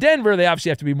for Denver, they obviously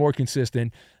have to be more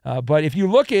consistent. But if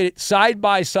you look at it side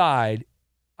by side,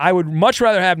 I would much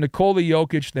rather have Nikola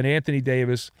Jokic than Anthony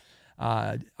Davis.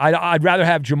 I'd rather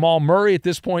have Jamal Murray at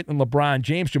this point than LeBron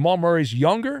James. Jamal Murray's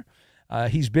younger.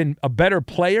 He's been a better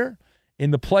player in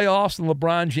the playoffs than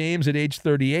LeBron James at age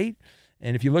 38.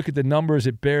 And if you look at the numbers,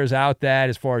 it bears out that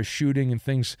as far as shooting and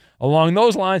things along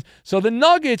those lines. So the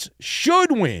Nuggets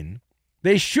should win.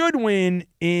 They should win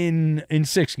in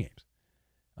 6 games.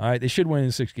 All right, they should win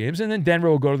in 6 games. And then Denver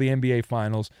will go to the NBA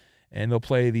Finals, and they'll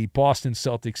play the Boston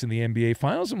Celtics in the NBA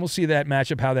Finals, and we'll see that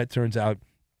matchup, how that turns out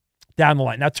down the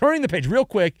line. Now, turning the page real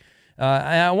quick,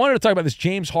 I wanted to talk about this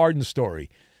James Harden story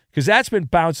because that's been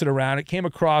bouncing around. It came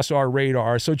across our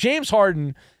radar. So James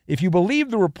Harden, if you believe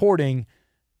the reporting,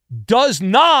 does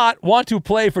not want to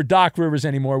play for Doc Rivers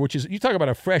anymore, which is, you talk about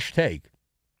a fresh take,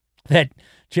 that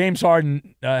James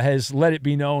Harden has let it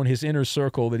be known, his inner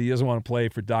circle, that he doesn't want to play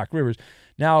for Doc Rivers.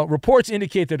 Now, reports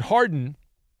indicate that Harden,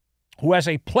 who has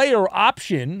a player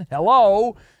option,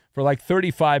 for like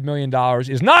 $35 million,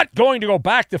 is not going to go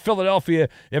back to Philadelphia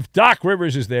if Doc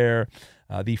Rivers is there,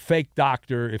 the fake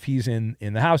doctor, if he's in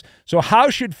the house. So how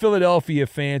should Philadelphia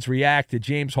fans react to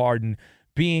James Harden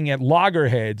being at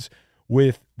loggerheads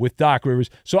with Doc Rivers?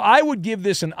 So I would give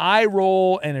this an eye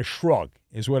roll and a shrug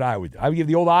is what I would do. I would give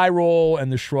the old eye roll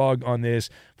and the shrug on this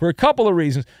for a couple of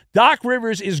reasons. Doc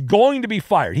Rivers is going to be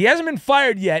fired. He hasn't been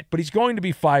fired yet, but he's going to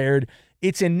be fired.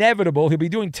 It's inevitable. He'll be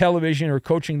doing television or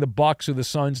coaching the Bucks or the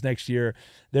Suns next year.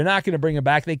 They're not going to bring him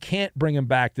back. They can't bring him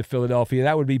back to Philadelphia.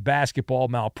 That would be basketball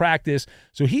malpractice.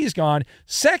 So he's gone.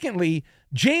 Secondly,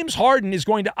 James Harden is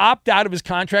going to opt out of his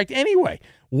contract anyway.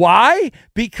 Why?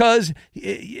 Because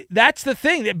that's the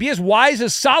thing. Be as wise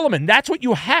as Solomon. That's what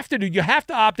you have to do. You have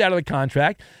to opt out of the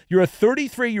contract. You're a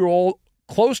 33-year-old,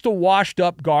 close to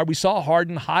washed-up guard. We saw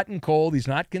Harden hot and cold. He's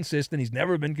not consistent. He's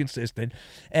never been consistent.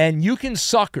 And you can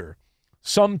sucker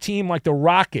some team like the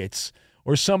Rockets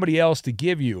or somebody else to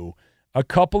give you a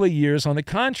couple of years on the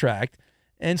contract.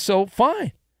 And so,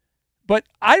 fine. But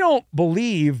I don't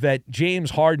believe that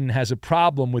James Harden has a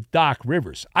problem with Doc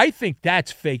Rivers. I think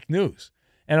that's fake news.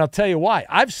 And I'll tell you why.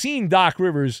 I've seen Doc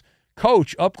Rivers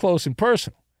coach up close and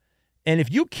personal. And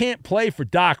if you can't play for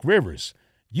Doc Rivers,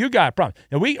 you got a problem.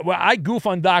 Now, I goof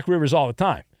on Doc Rivers all the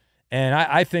time. And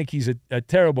I think he's a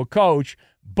terrible coach.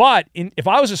 But if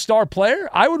I was a star player,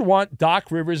 I would want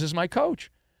Doc Rivers as my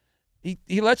coach.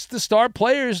 He lets the star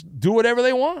players do whatever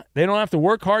they want. They don't have to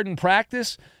work hard in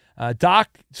practice.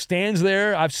 Doc stands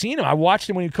there. I've seen him. I watched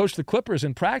him when he coached the Clippers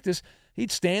in practice.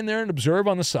 He'd stand there and observe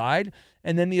on the side,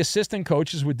 and then the assistant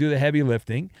coaches would do the heavy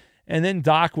lifting, and then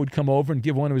Doc would come over and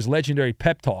give one of his legendary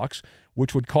pep talks,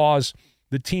 which would cause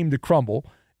the team to crumble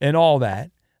and all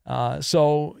that. I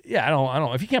don't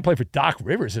know. If you can't play for Doc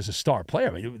Rivers as a star player,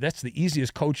 I mean, that's the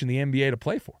easiest coach in the NBA to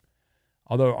play for.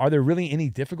 Although, are there really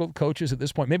any difficult coaches at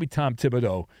this point? Maybe Tom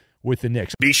Thibodeau with the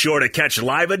Knicks. Be sure to catch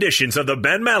live editions of the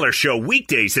Ben Maller Show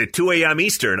weekdays at 2 a.m.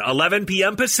 Eastern, 11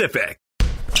 p.m. Pacific.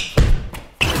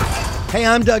 Hey,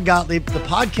 I'm Doug Gottlieb. The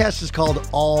podcast is called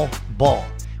All Ball.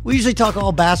 We usually talk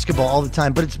all basketball all the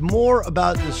time, but it's more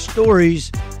about the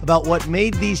stories about what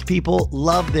made these people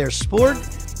love their sport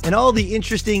and all the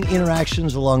interesting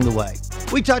interactions along the way.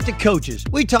 We talk to coaches.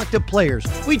 We talk to players.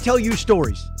 We tell you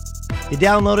stories. You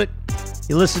download it.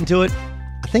 You listen to it.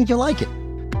 I think you'll like it.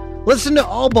 Listen to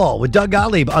All Ball with Doug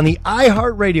Gottlieb on the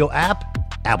iHeartRadio app,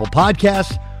 Apple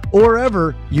Podcasts, or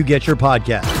wherever you get your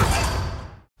podcasts.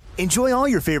 Enjoy all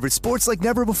your favorite sports like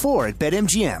never before at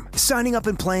BetMGM. Signing up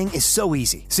and playing is so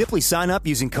easy. Simply sign up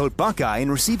using code Buckeye and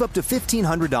receive up to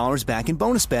 $1,500 back in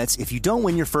bonus bets if you don't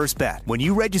win your first bet. When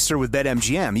you register with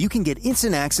BetMGM, you can get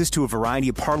instant access to a variety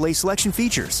of parlay selection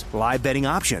features, live betting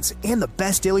options, and the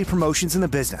best daily promotions in the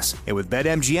business. And with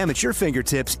BetMGM at your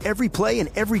fingertips, every play and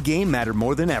every game matter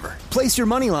more than ever. Place your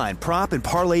moneyline, prop, and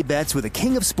parlay bets with the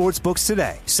king of sportsbooks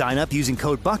today. Sign up using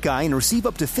code Buckeye and receive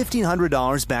up to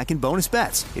 $1,500 back in bonus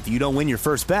bets if you don't win your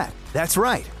first bet. That's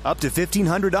right, up to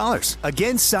 $1,500.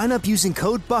 Again, sign up using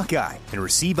code Buckeye and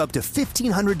receive up to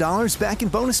 $1,500 back in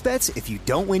bonus bets if you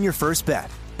don't win your first bet.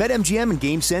 BetMGM and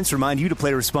GameSense remind you to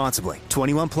play responsibly.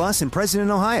 21 plus and present in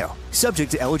Ohio.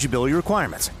 Subject to eligibility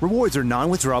requirements. Rewards are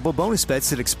non-withdrawable bonus bets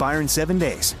that expire in 7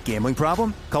 days. Gambling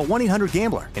problem? Call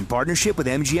 1-800-GAMBLER in partnership with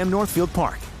MGM Northfield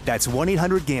Park. That's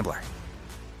 1-800-GAMBLER.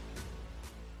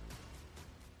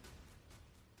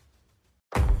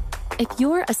 If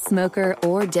you're a smoker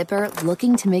or dipper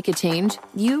looking to make a change,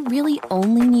 you really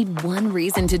only need one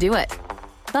reason to do it.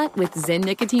 But with Zyn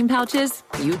nicotine pouches,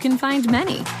 you can find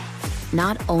many.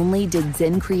 Not only did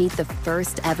Zyn create the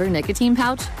first ever nicotine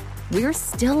pouch, we're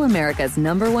still America's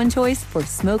 #1 choice for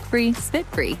smoke-free,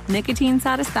 spit-free nicotine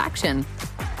satisfaction.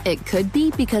 It could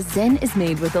be because Zyn is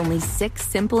made with only 6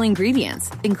 simple ingredients,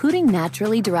 including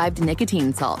naturally derived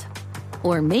nicotine salt.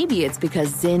 Or maybe it's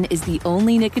because Zyn is the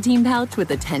only nicotine pouch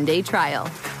with a 10-day trial.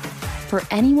 For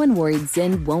anyone worried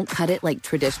Zyn won't cut it like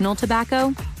traditional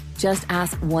tobacco, just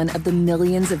ask one of the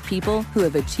millions of people who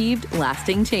have achieved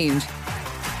lasting change.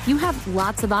 You have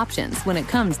lots of options when it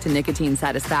comes to nicotine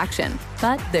satisfaction,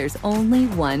 but there's only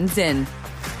one Zyn.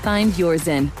 Find your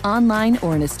Zyn online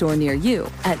or in a store near you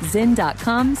at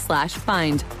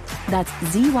zyn.com/find. That's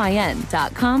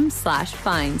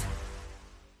ZYN.com/find.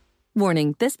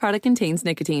 Warning, this product contains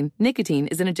nicotine. Nicotine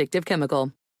is an addictive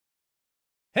chemical.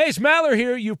 Hey, it's Maller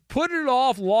here. You've put it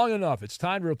off long enough. It's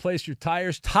time to replace your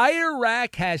tires. Tire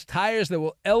Rack has tires that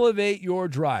will elevate your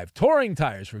drive. Touring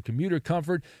tires for commuter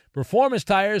comfort, performance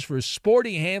tires for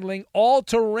sporty handling,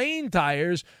 all-terrain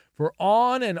tires for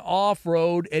on- and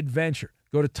off-road adventure.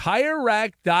 Go to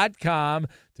TireRack.com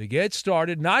to get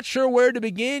started. Not sure where to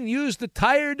begin? Use the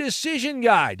Tire Decision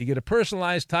Guide to get a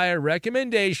personalized tire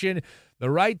recommendation. The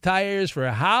right tires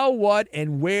for how, what,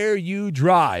 and where you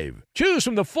drive. Choose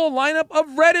from the full lineup of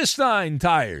Vredestein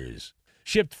tires.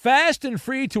 Shipped fast and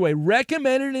free to a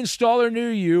recommended installer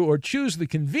near you, or choose the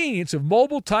convenience of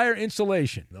mobile tire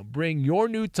installation. They'll bring your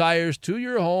new tires to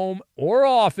your home or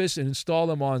office and install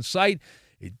them on site.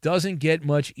 It doesn't get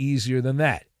much easier than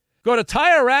that. Go to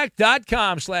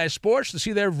TireRack.com/sports to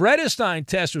see their Vredestein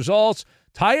test results,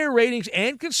 tire ratings,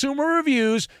 and consumer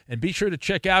reviews, and be sure to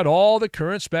check out all the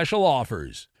current special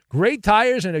offers. Great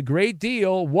tires and a great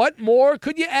deal. What more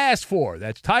could you ask for?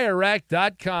 That's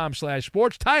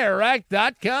TireRack.com/sports.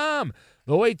 TireRack.com,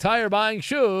 the way tire buying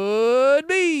should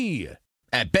be.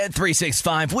 At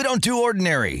Bet365, we don't do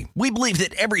ordinary. We believe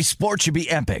that every sport should be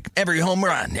epic. Every home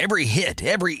run, every hit,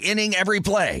 every inning, every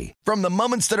play. From the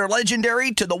moments that are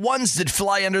legendary to the ones that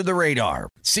fly under the radar.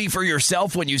 See for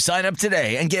yourself when you sign up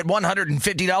today and get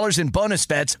 $150 in bonus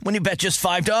bets when you bet just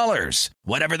 $5.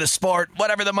 Whatever the sport,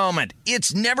 whatever the moment,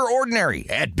 it's never ordinary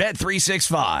at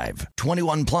Bet365.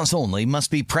 21 plus only. Must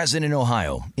be present in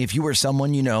Ohio. If you or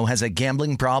someone you know has a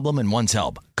gambling problem and wants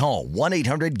help, call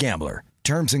 1-800-GAMBLER.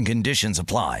 Terms and conditions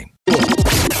apply.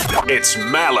 It's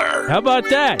Maller. How about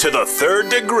that? To the third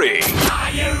degree.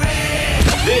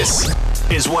 This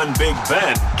is when Big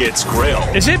Ben gets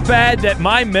grilled. Is it bad that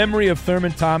my memory of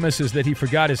Thurman Thomas is that he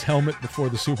forgot his helmet before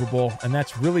the Super Bowl? And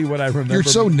that's really what I remember. You're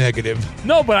so negative.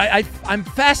 No, but I'm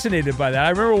fascinated by that.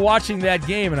 I remember watching that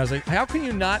game, and I was like, how can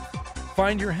you not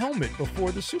find your helmet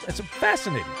before the Super Bowl? It's a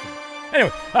fascinating thing.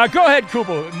 Anyway, go ahead,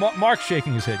 Koopa. Mark's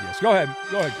shaking his head, yes. Go ahead.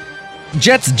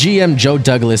 Jets GM Joe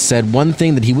Douglas said one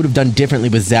thing that he would have done differently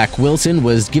with Zach Wilson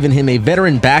was given him a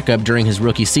veteran backup during his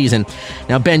rookie season.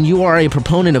 Now, Ben, you are a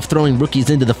proponent of throwing rookies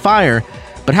into the fire,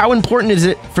 but how important is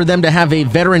it for them to have a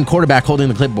veteran quarterback holding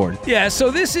the clipboard? Yeah,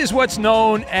 so this is what's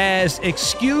known as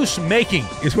excuse making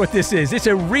is what this is. It's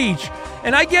a reach,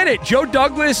 and I get it. Joe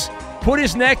Douglas put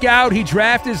his neck out. He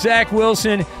drafted Zach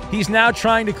Wilson. He's now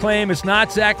trying to claim it's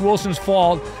not Zach Wilson's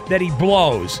fault that he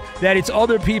blows, that it's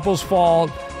other people's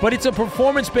fault. But it's a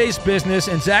performance-based business,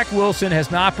 and Zach Wilson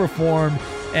has not performed.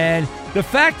 And the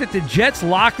fact that the Jets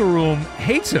locker room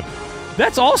hates him,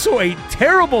 that's also a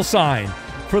terrible sign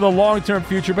for the long-term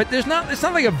future. But it's not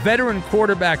like a veteran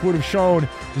quarterback would have shown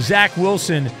Zach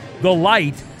Wilson the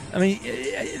light. I mean,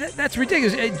 that's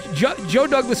ridiculous. Joe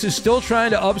Douglas is still trying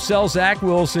to upsell Zach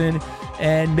Wilson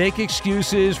and make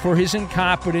excuses for his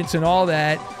incompetence and all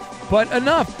that. But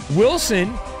enough. Wilson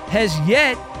has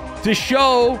yet to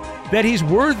show that he's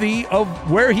worthy of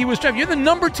where he was drafted. You're the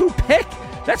number 2 pick.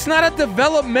 That's not a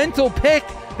developmental pick.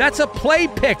 That's a play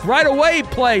pick. Right away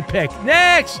play pick.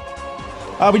 Next.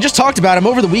 We just talked about him.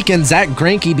 Over the weekend, Zach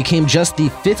Greinke became just the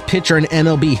 5th pitcher in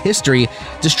MLB history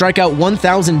to strike out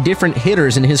 1,000 different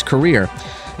hitters in his career.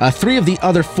 3 of the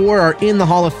other 4 are in the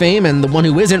Hall of Fame, and the one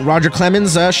who isn't, Roger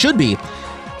Clemens, should be.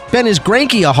 Ben, is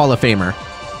Greinke a Hall of Famer?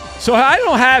 So I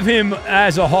don't have him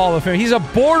as a Hall of Famer. He's a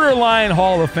borderline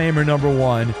Hall of Famer, number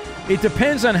 1. It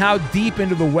depends on how deep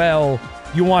into the well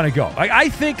you want to go. I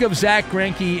think of Zach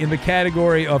Greinke in the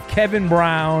category of Kevin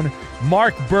Brown,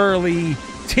 Mark Burley,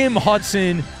 Tim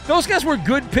Hudson. Those guys were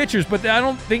good pitchers, but I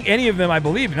don't think any of them, I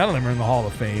believe, none of them are in the Hall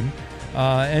of Fame.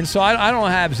 And so I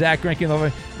don't have Zach Greinke in the Hall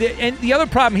of Fame. And the other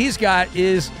problem he's got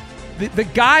is the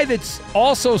guy that's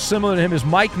also similar to him is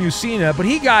Mike Mussina, but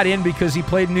he got in because he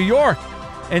played in New York.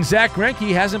 And Zach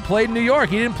Greinke hasn't played in New York.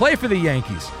 He didn't play for the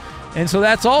Yankees. And so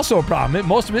that's also a problem.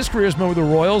 Most of his career has been with the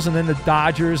Royals and then the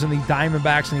Dodgers and the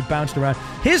Diamondbacks, and he bounced around.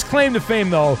 His claim to fame,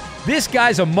 though, this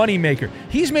guy's a moneymaker.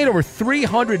 He's made over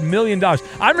 $300 million. I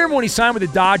remember when he signed with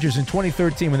the Dodgers in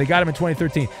 2013, when they got him in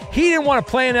 2013. He didn't want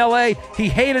to play in L.A. He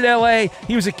hated L.A.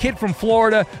 He was a kid from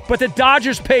Florida, but the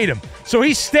Dodgers paid him. So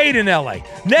he stayed in L.A.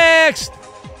 Next!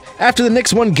 After the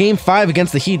Knicks won Game 5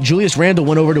 against the Heat, Julius Randle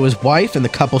went over to his wife, and the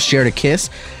couple shared a kiss.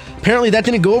 Apparently, that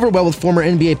didn't go over well with former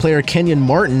NBA player Kenyon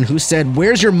Martin, who said,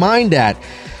 "Where's your mind at?"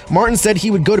 Martin said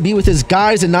he would go to be with his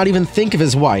guys and not even think of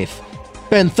his wife.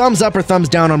 Ben, thumbs up or thumbs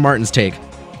down on Martin's take?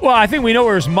 Well, I think we know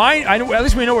where his mind, at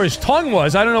least we know where his tongue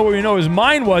was. I don't know where we know his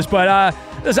mind was, but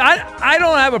listen, I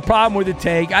don't have a problem with the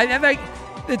take. I think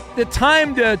the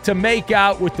time to make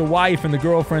out with the wife and the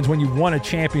girlfriends when you've won a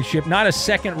championship, not a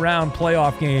second-round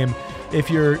playoff game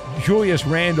if you're Julius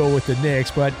Randle with the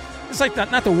Knicks, but it's like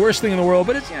not the worst thing in the world,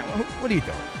 but it's, what are you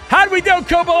doing? How did we do,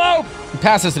 Kupalo?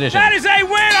 Pass this edition. That is a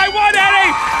win. I won,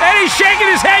 Eddie. Eddie's shaking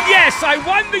his head. Yes, I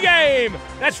won the game.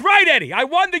 That's right, Eddie. I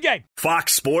won the game.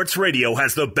 Fox Sports Radio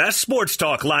has the best sports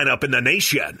talk lineup in the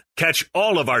nation. Catch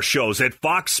all of our shows at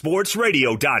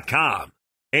foxsportsradio.com.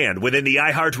 And within the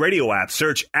iHeartRadio app,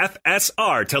 search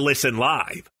FSR to listen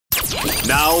live.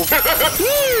 Now,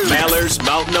 Maller's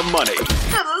Mountain of Money.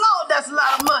 Good Lord, that's a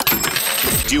lot of money.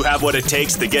 Do you have what it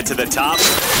takes to get to the top?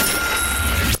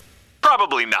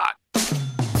 Probably not.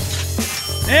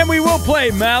 And we will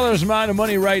play Maller's Mountain of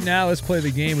Money right now. Let's play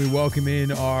the game. We welcome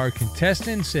in our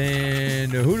contestants.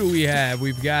 And who do we have?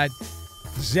 We've got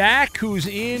Zach, who's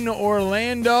in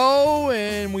Orlando.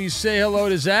 And we say hello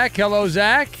to Zach. Hello,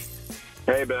 Zach.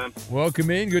 Hey, Ben.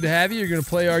 Welcome in. Good to have you. You're going to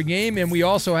play our game. And we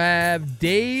also have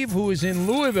Dave, who is in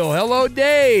Louisville. Hello,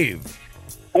 Dave.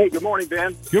 Hey, good morning,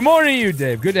 Ben. Good morning to you,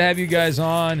 Dave. Good to have you guys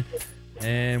on.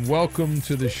 And welcome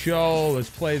to the show. Let's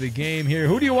play the game here.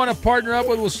 Who do you want to partner up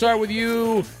with? We'll start with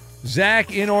you, Zach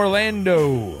in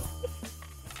Orlando.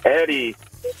 Eddie.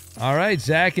 All right,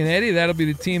 Zach and Eddie, that'll be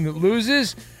the team that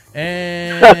loses.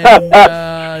 And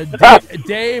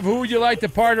Dave, who would you like to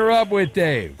partner up with,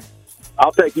 Dave?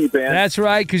 I'll take you, Ben. That's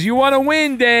right, because you want to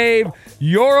win, Dave.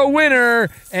 You're a winner,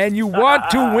 and you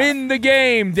want to win the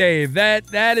game, Dave.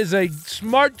 That is a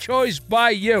smart choice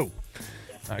by you.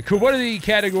 All right, cool. What are the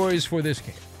categories for this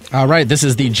game? All right, this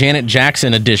is the Janet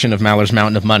Jackson edition of Maller's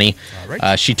Mountain of Money. All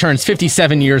right. She turns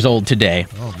 57 years old today.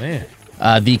 Oh, man.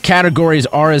 The categories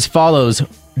are as follows.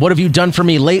 What have you done for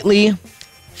me lately?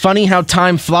 Funny how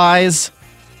time flies.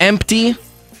 Empty.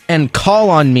 And call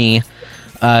on me.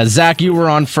 Zach, you were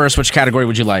on first. Which category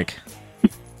would you like?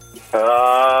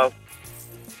 Call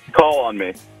on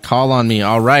me. Call on me.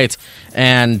 All right.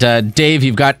 And Dave,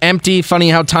 you've got empty, funny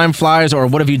how time flies, or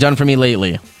what have you done for me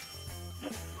lately?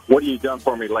 What have you done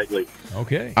for me lately?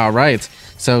 Okay. All right.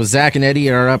 So Zach and Eddie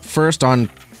are up first on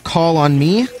Call on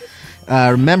Me.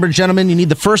 Remember, gentlemen, you need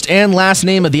the first and last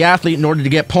name of the athlete in order to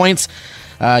get points.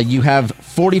 You have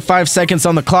 45 seconds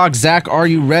on the clock. Zach, are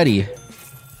you ready?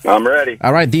 I'm ready.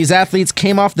 All right. These athletes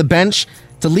came off the bench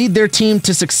to lead their team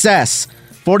to success.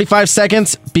 45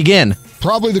 seconds. Begin.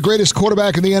 Probably the greatest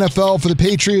quarterback in the NFL for the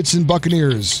Patriots and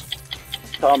Buccaneers.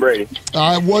 Tom Brady.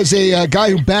 Was a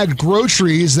guy who bagged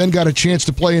groceries, then got a chance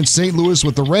to play in St. Louis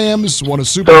with the Rams, won a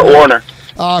Super Bowl. Kurt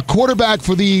Warner. Quarterback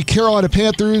for the Carolina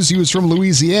Panthers. He was from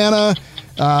Louisiana.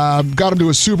 Got him to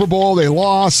a Super Bowl. They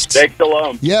lost. Jake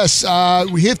Delhomme. Yes.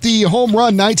 We hit the home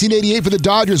run 1988 for the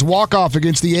Dodgers walk-off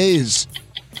against the A's.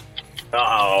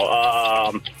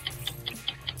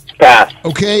 Pass.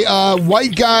 Okay.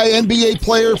 White guy, NBA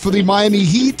player for the Miami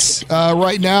Heat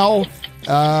right now.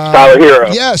 Tyler Hero.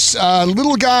 Yes,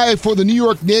 little guy for the New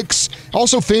York Knicks,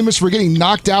 also famous for getting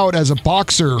knocked out as a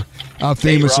boxer,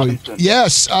 famously.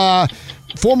 Yes,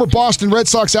 former Boston Red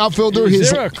Sox outfielder. Is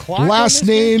His there a clock on last this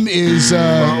name is.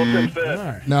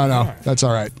 Right. No, that's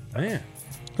all right. Man.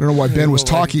 I don't know why Ben was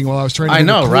talking while I was trying to. I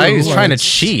know, right? He's trying to It's-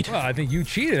 cheat. Well, I think you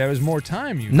cheated. There was more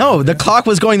time. No, the clock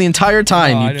was going the entire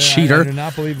time, I you cheater. I did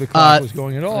not believe the clock was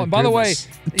going at all. And by the way,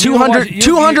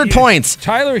 200 points.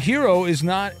 Tyler Hero is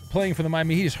not playing for the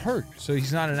Miami Heat. He's hurt, so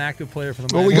he's not an active player for the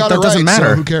Well, Miami we got That it right. doesn't matter.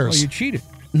 So who Oh, cares? you cheated.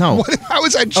 No. What? How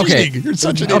is that cheating? You're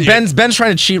such an No, idiot. Ben's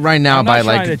trying to cheat right now I'm not by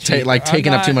trying to cheat.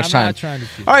 taking up too much I'm time. not trying to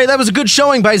cheat. All right, that was a good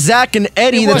showing by Zach and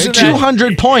Eddie. It That's wasn't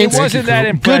 200 points. It wasn't that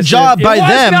impressive. Good job by it was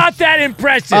them. not that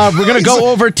impressive. We're gonna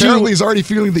go over Apparently to he's already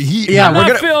feeling the heat. yeah. I'm We're not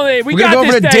gonna feeling it. We we're gonna got go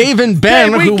over this, to Dave. Dave and Ben,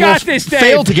 Dave, we who will got this, Dave.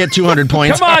 fail to get 200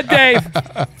 points. Come on, Dave.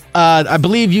 I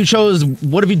believe you chose.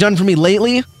 What have you done for me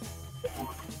lately?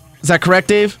 Is that correct,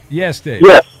 Dave? Yes, Dave.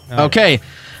 Yes. Okay.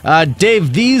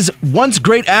 Dave, these once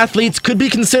great athletes could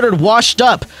be considered washed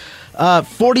up.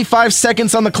 45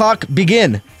 seconds on the clock.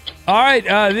 Begin. All right,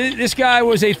 this guy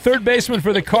was a third baseman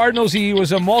for the Cardinals. He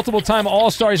was a multiple-time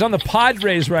All-Star. He's on the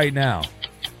Padres right now.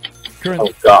 Current Oh,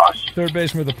 gosh. third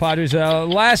baseman of the Padres.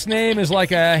 Last name is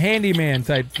like a handyman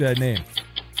type name.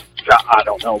 I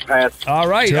don't know. Pass. All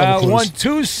right, Terrible won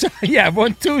clues.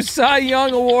 two Cy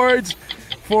Young Awards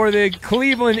for the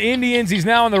Cleveland Indians. He's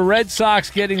now on the Red Sox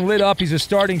getting lit up. He's a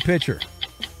starting pitcher.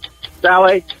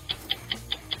 Sally.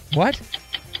 What?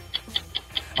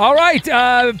 All right,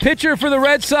 pitcher for the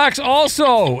Red Sox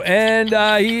also. And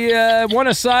he won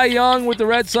a Cy Young with the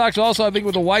Red Sox also, I think,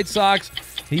 with the White Sox.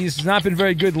 He's not been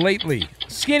very good lately.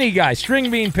 Skinny guy,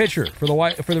 string bean pitcher for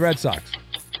the Red Sox.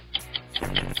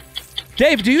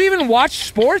 Dave, do you even watch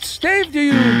sports? Dave, do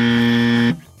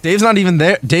you? Dave's not even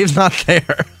there. Dave's not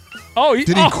there. Oh, Did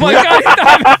he my quit? God,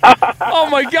 he's not. Oh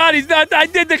my God, he's not. I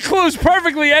did the clues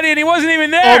perfectly, Eddie, and he wasn't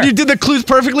even there. Oh, you did the clues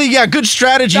perfectly? Yeah, good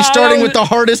strategy No, starting that with the was-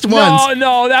 hardest ones.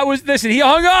 No, that was. Listen, he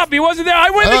hung up. He wasn't there. I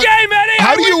win the game, Eddie.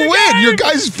 How I do you the win? game. Your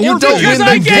guys You forfeited. don't Because win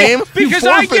I the gave- game? Because You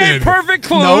I gave forfeited. perfect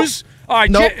clues. Nope. All right,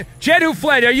 Nope. Jed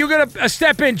Huflett, are you going to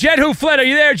step in? Jed Huflett, are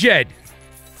you there, Jed?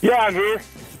 Yeah, I'm here.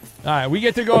 All right, we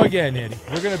get to go again, Eddie.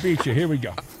 We're going to beat you. Here we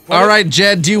go. All right,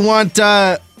 Jed, do you want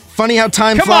funny how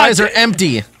time Come flies on, or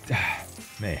empty?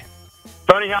 Man.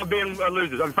 Funny how Ben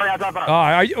loses. I'm funny how top All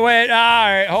right, wait. All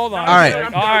right, hold on. All right.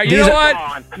 All right, you These know are-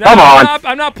 what? No, Come on.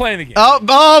 I'm not playing the game. Oh,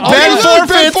 Ben Ben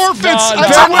forfeits. forfeits. No,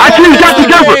 That's no. a winner. I choose Jackie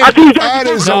Gilbert. I choose Jackie That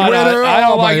is a No, winner. I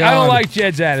don't Oh, my like. I don't God. like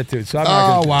Jed's attitude, so I'm not Oh,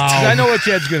 going to. wow. I know what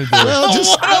Jed's going to do. Well,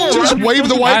 just wave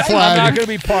the white I'm not flag. going to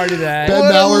be part of that. Ben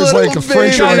What a Maller's like a little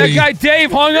French baby. No, that lady. guy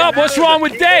Dave hung up. What's wrong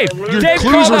with Dave? Your Dave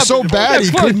clues called were up. so bad Yeah,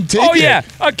 he clues. couldn't take Oh it. yeah,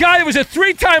 a guy that was a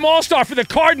 3-time All-Star for the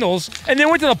Cardinals and then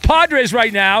went to the Padres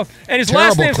right now, and his last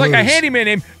Terrible name's like a clues. handyman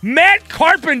named Matt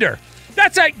Carpenter.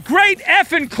 That's a great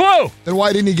effing clue. Then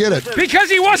why didn't he get it? Because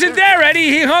he wasn't there, Eddie.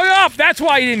 He hung up. That's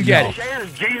why he didn't get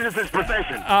it. Jesus'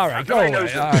 profession. All right, go away. All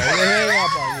right, hang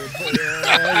up on you.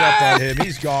 Hang up on him.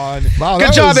 He's gone. Wow, Good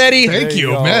that job, was- Eddie. Thank There you,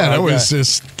 you go. man. That Okay. was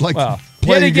just like Well, playing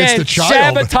playing against the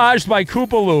child. Sabotaged by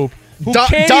Koopa Loop.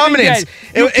 Dominance.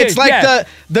 It's like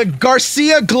the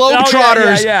Garcia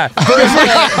Globetrotters.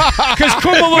 Because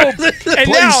Koopa Loop. And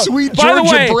now, sweet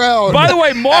Georgia Brown. By the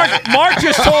way, Mark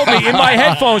just told me in my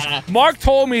headphones. Mark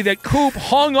told me that Coop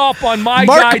hung up on my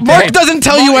guy. Mark doesn't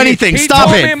tell you anything. Stop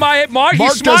it. He told me in my head. Mark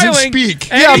he's doesn't smiling. speak.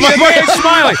 Yeah, Mark's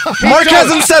smiling. Mark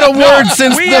hasn't said a word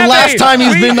since the last time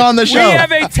he's been on the show. We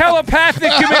have a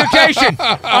telepathic communication.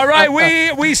 All right,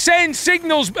 we send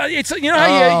signals. It's you know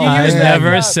how you use that. I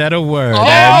never said a word.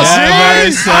 I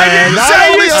didn't say you said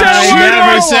a word. I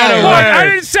never said a word. I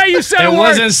didn't say you said a word. It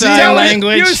wasn't sign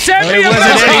language. You sent me it a wasn't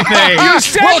message. anything. You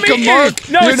sent Welcome, me. Mark.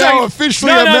 No, You're it's now like,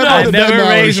 officially a member of the never Ben Maller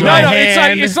raised Show. my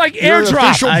hand. It's like You're an airdrop.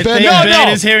 official I Ben think Maller. Ben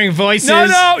is hearing voices.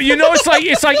 No, you know it's like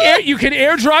you can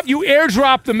airdrop. You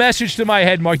airdrop the message to my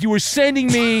head, Mark. You were sending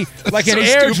me like an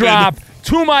airdrop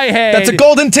to my head. That's a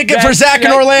golden ticket for Zach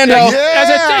in Orlando.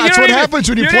 That's what happens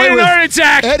when you play with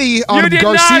Eddie on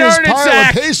Garcia's pile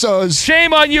of pesos.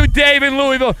 Shame on you, Dave, in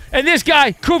Louisville. And this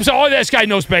guy, Coops, this guy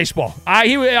knows baseball.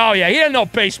 He didn't know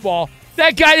baseball.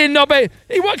 That guy didn't know baseball.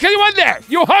 Because he wasn't there.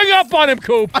 You hung up on him,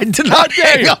 Coop. I did not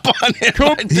hang up on him.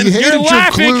 Coop, he hated you're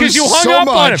laughing because you hung so up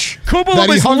on him. much Koopa that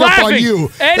he was hung laughing. up on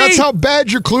you. Eddie, that's how bad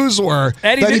your clues were.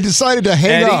 Eddie, that he decided to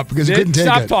hang up because he couldn't take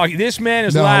stop it. Talking. This man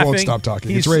is laughing. laughing. I won't stop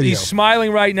talking. It's radio. He's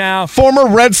smiling right now. Former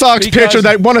Red Sox pitcher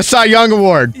that won a Cy Young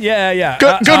Award. Yeah.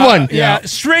 Good one. Yeah.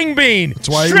 String bean. That's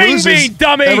why he String loses bean,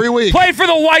 dummy. every week. Played for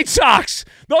the White Sox.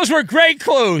 Those were great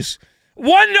clues.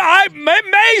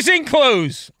 Amazing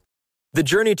clues. The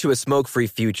journey to a smoke-free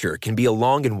future can be a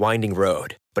long and winding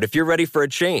road. But if you're ready for a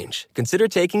change, consider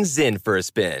taking Zyn for a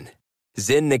spin.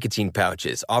 Zyn nicotine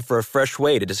pouches offer a fresh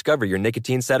way to discover your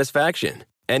nicotine satisfaction.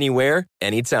 Anywhere,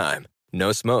 anytime.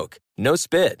 No smoke, no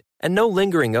spit, and no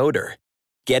lingering odor.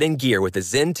 Get in gear with the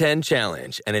Zyn 10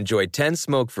 Challenge and enjoy 10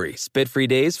 smoke-free, spit-free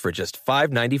days for just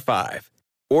 $5.95.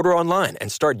 Order online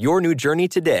and start your new journey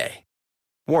today.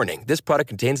 Warning, this product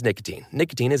contains nicotine.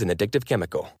 Nicotine is an addictive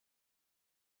chemical.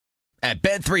 At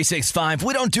Bet365,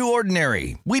 we don't do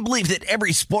ordinary. We believe that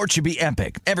every sport should be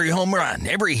epic. Every home run,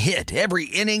 every hit, every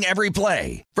inning, every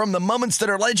play. From the moments that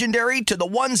are legendary to the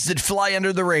ones that fly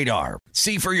under the radar.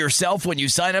 See for yourself when you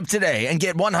sign up today and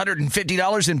get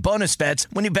 $150 in bonus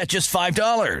bets when you bet just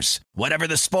 $5. Whatever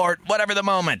the sport, whatever the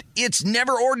moment, it's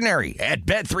never ordinary at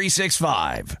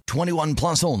Bet365. 21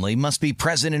 plus only. Must be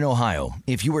present in Ohio.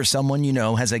 If you or someone you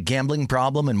know has a gambling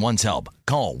problem and wants help,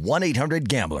 call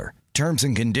 1-800-GAMBLER. Terms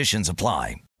and conditions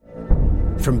apply.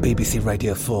 From BBC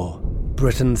Radio 4,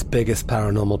 Britain's biggest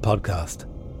paranormal podcast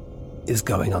is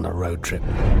going on a road trip.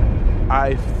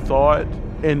 I thought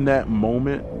in that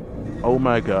moment, oh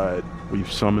my God, we've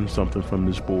summoned something from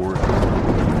this board.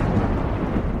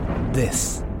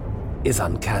 This is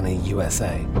Uncanny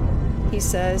USA. He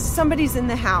says, somebody's in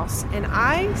the house, and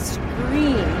I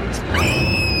screamed.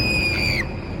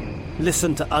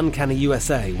 Listen to Uncanny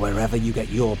USA wherever you get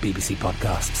your BBC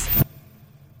podcasts,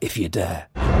 if you dare.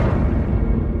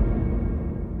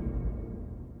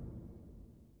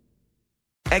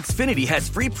 Xfinity has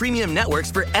free premium networks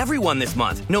for everyone this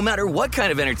month, no matter what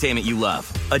kind of entertainment you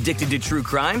love. Addicted to true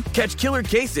crime? Catch killer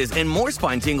cases and more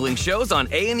spine-tingling shows on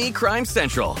A&E Crime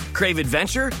Central. Crave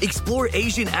adventure? Explore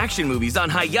Asian action movies on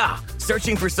Hi-Ya.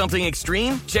 Searching for something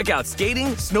extreme? Check out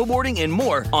skating, snowboarding, and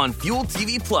more on Fuel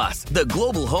TV Plus, the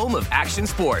global home of action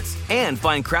sports. And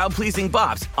find crowd-pleasing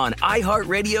bops on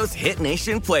iHeartRadio's Hit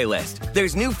Nation playlist.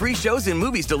 There's new free shows and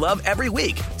movies to love every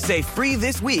week. Say free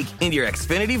this week in your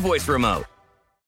Xfinity voice remote.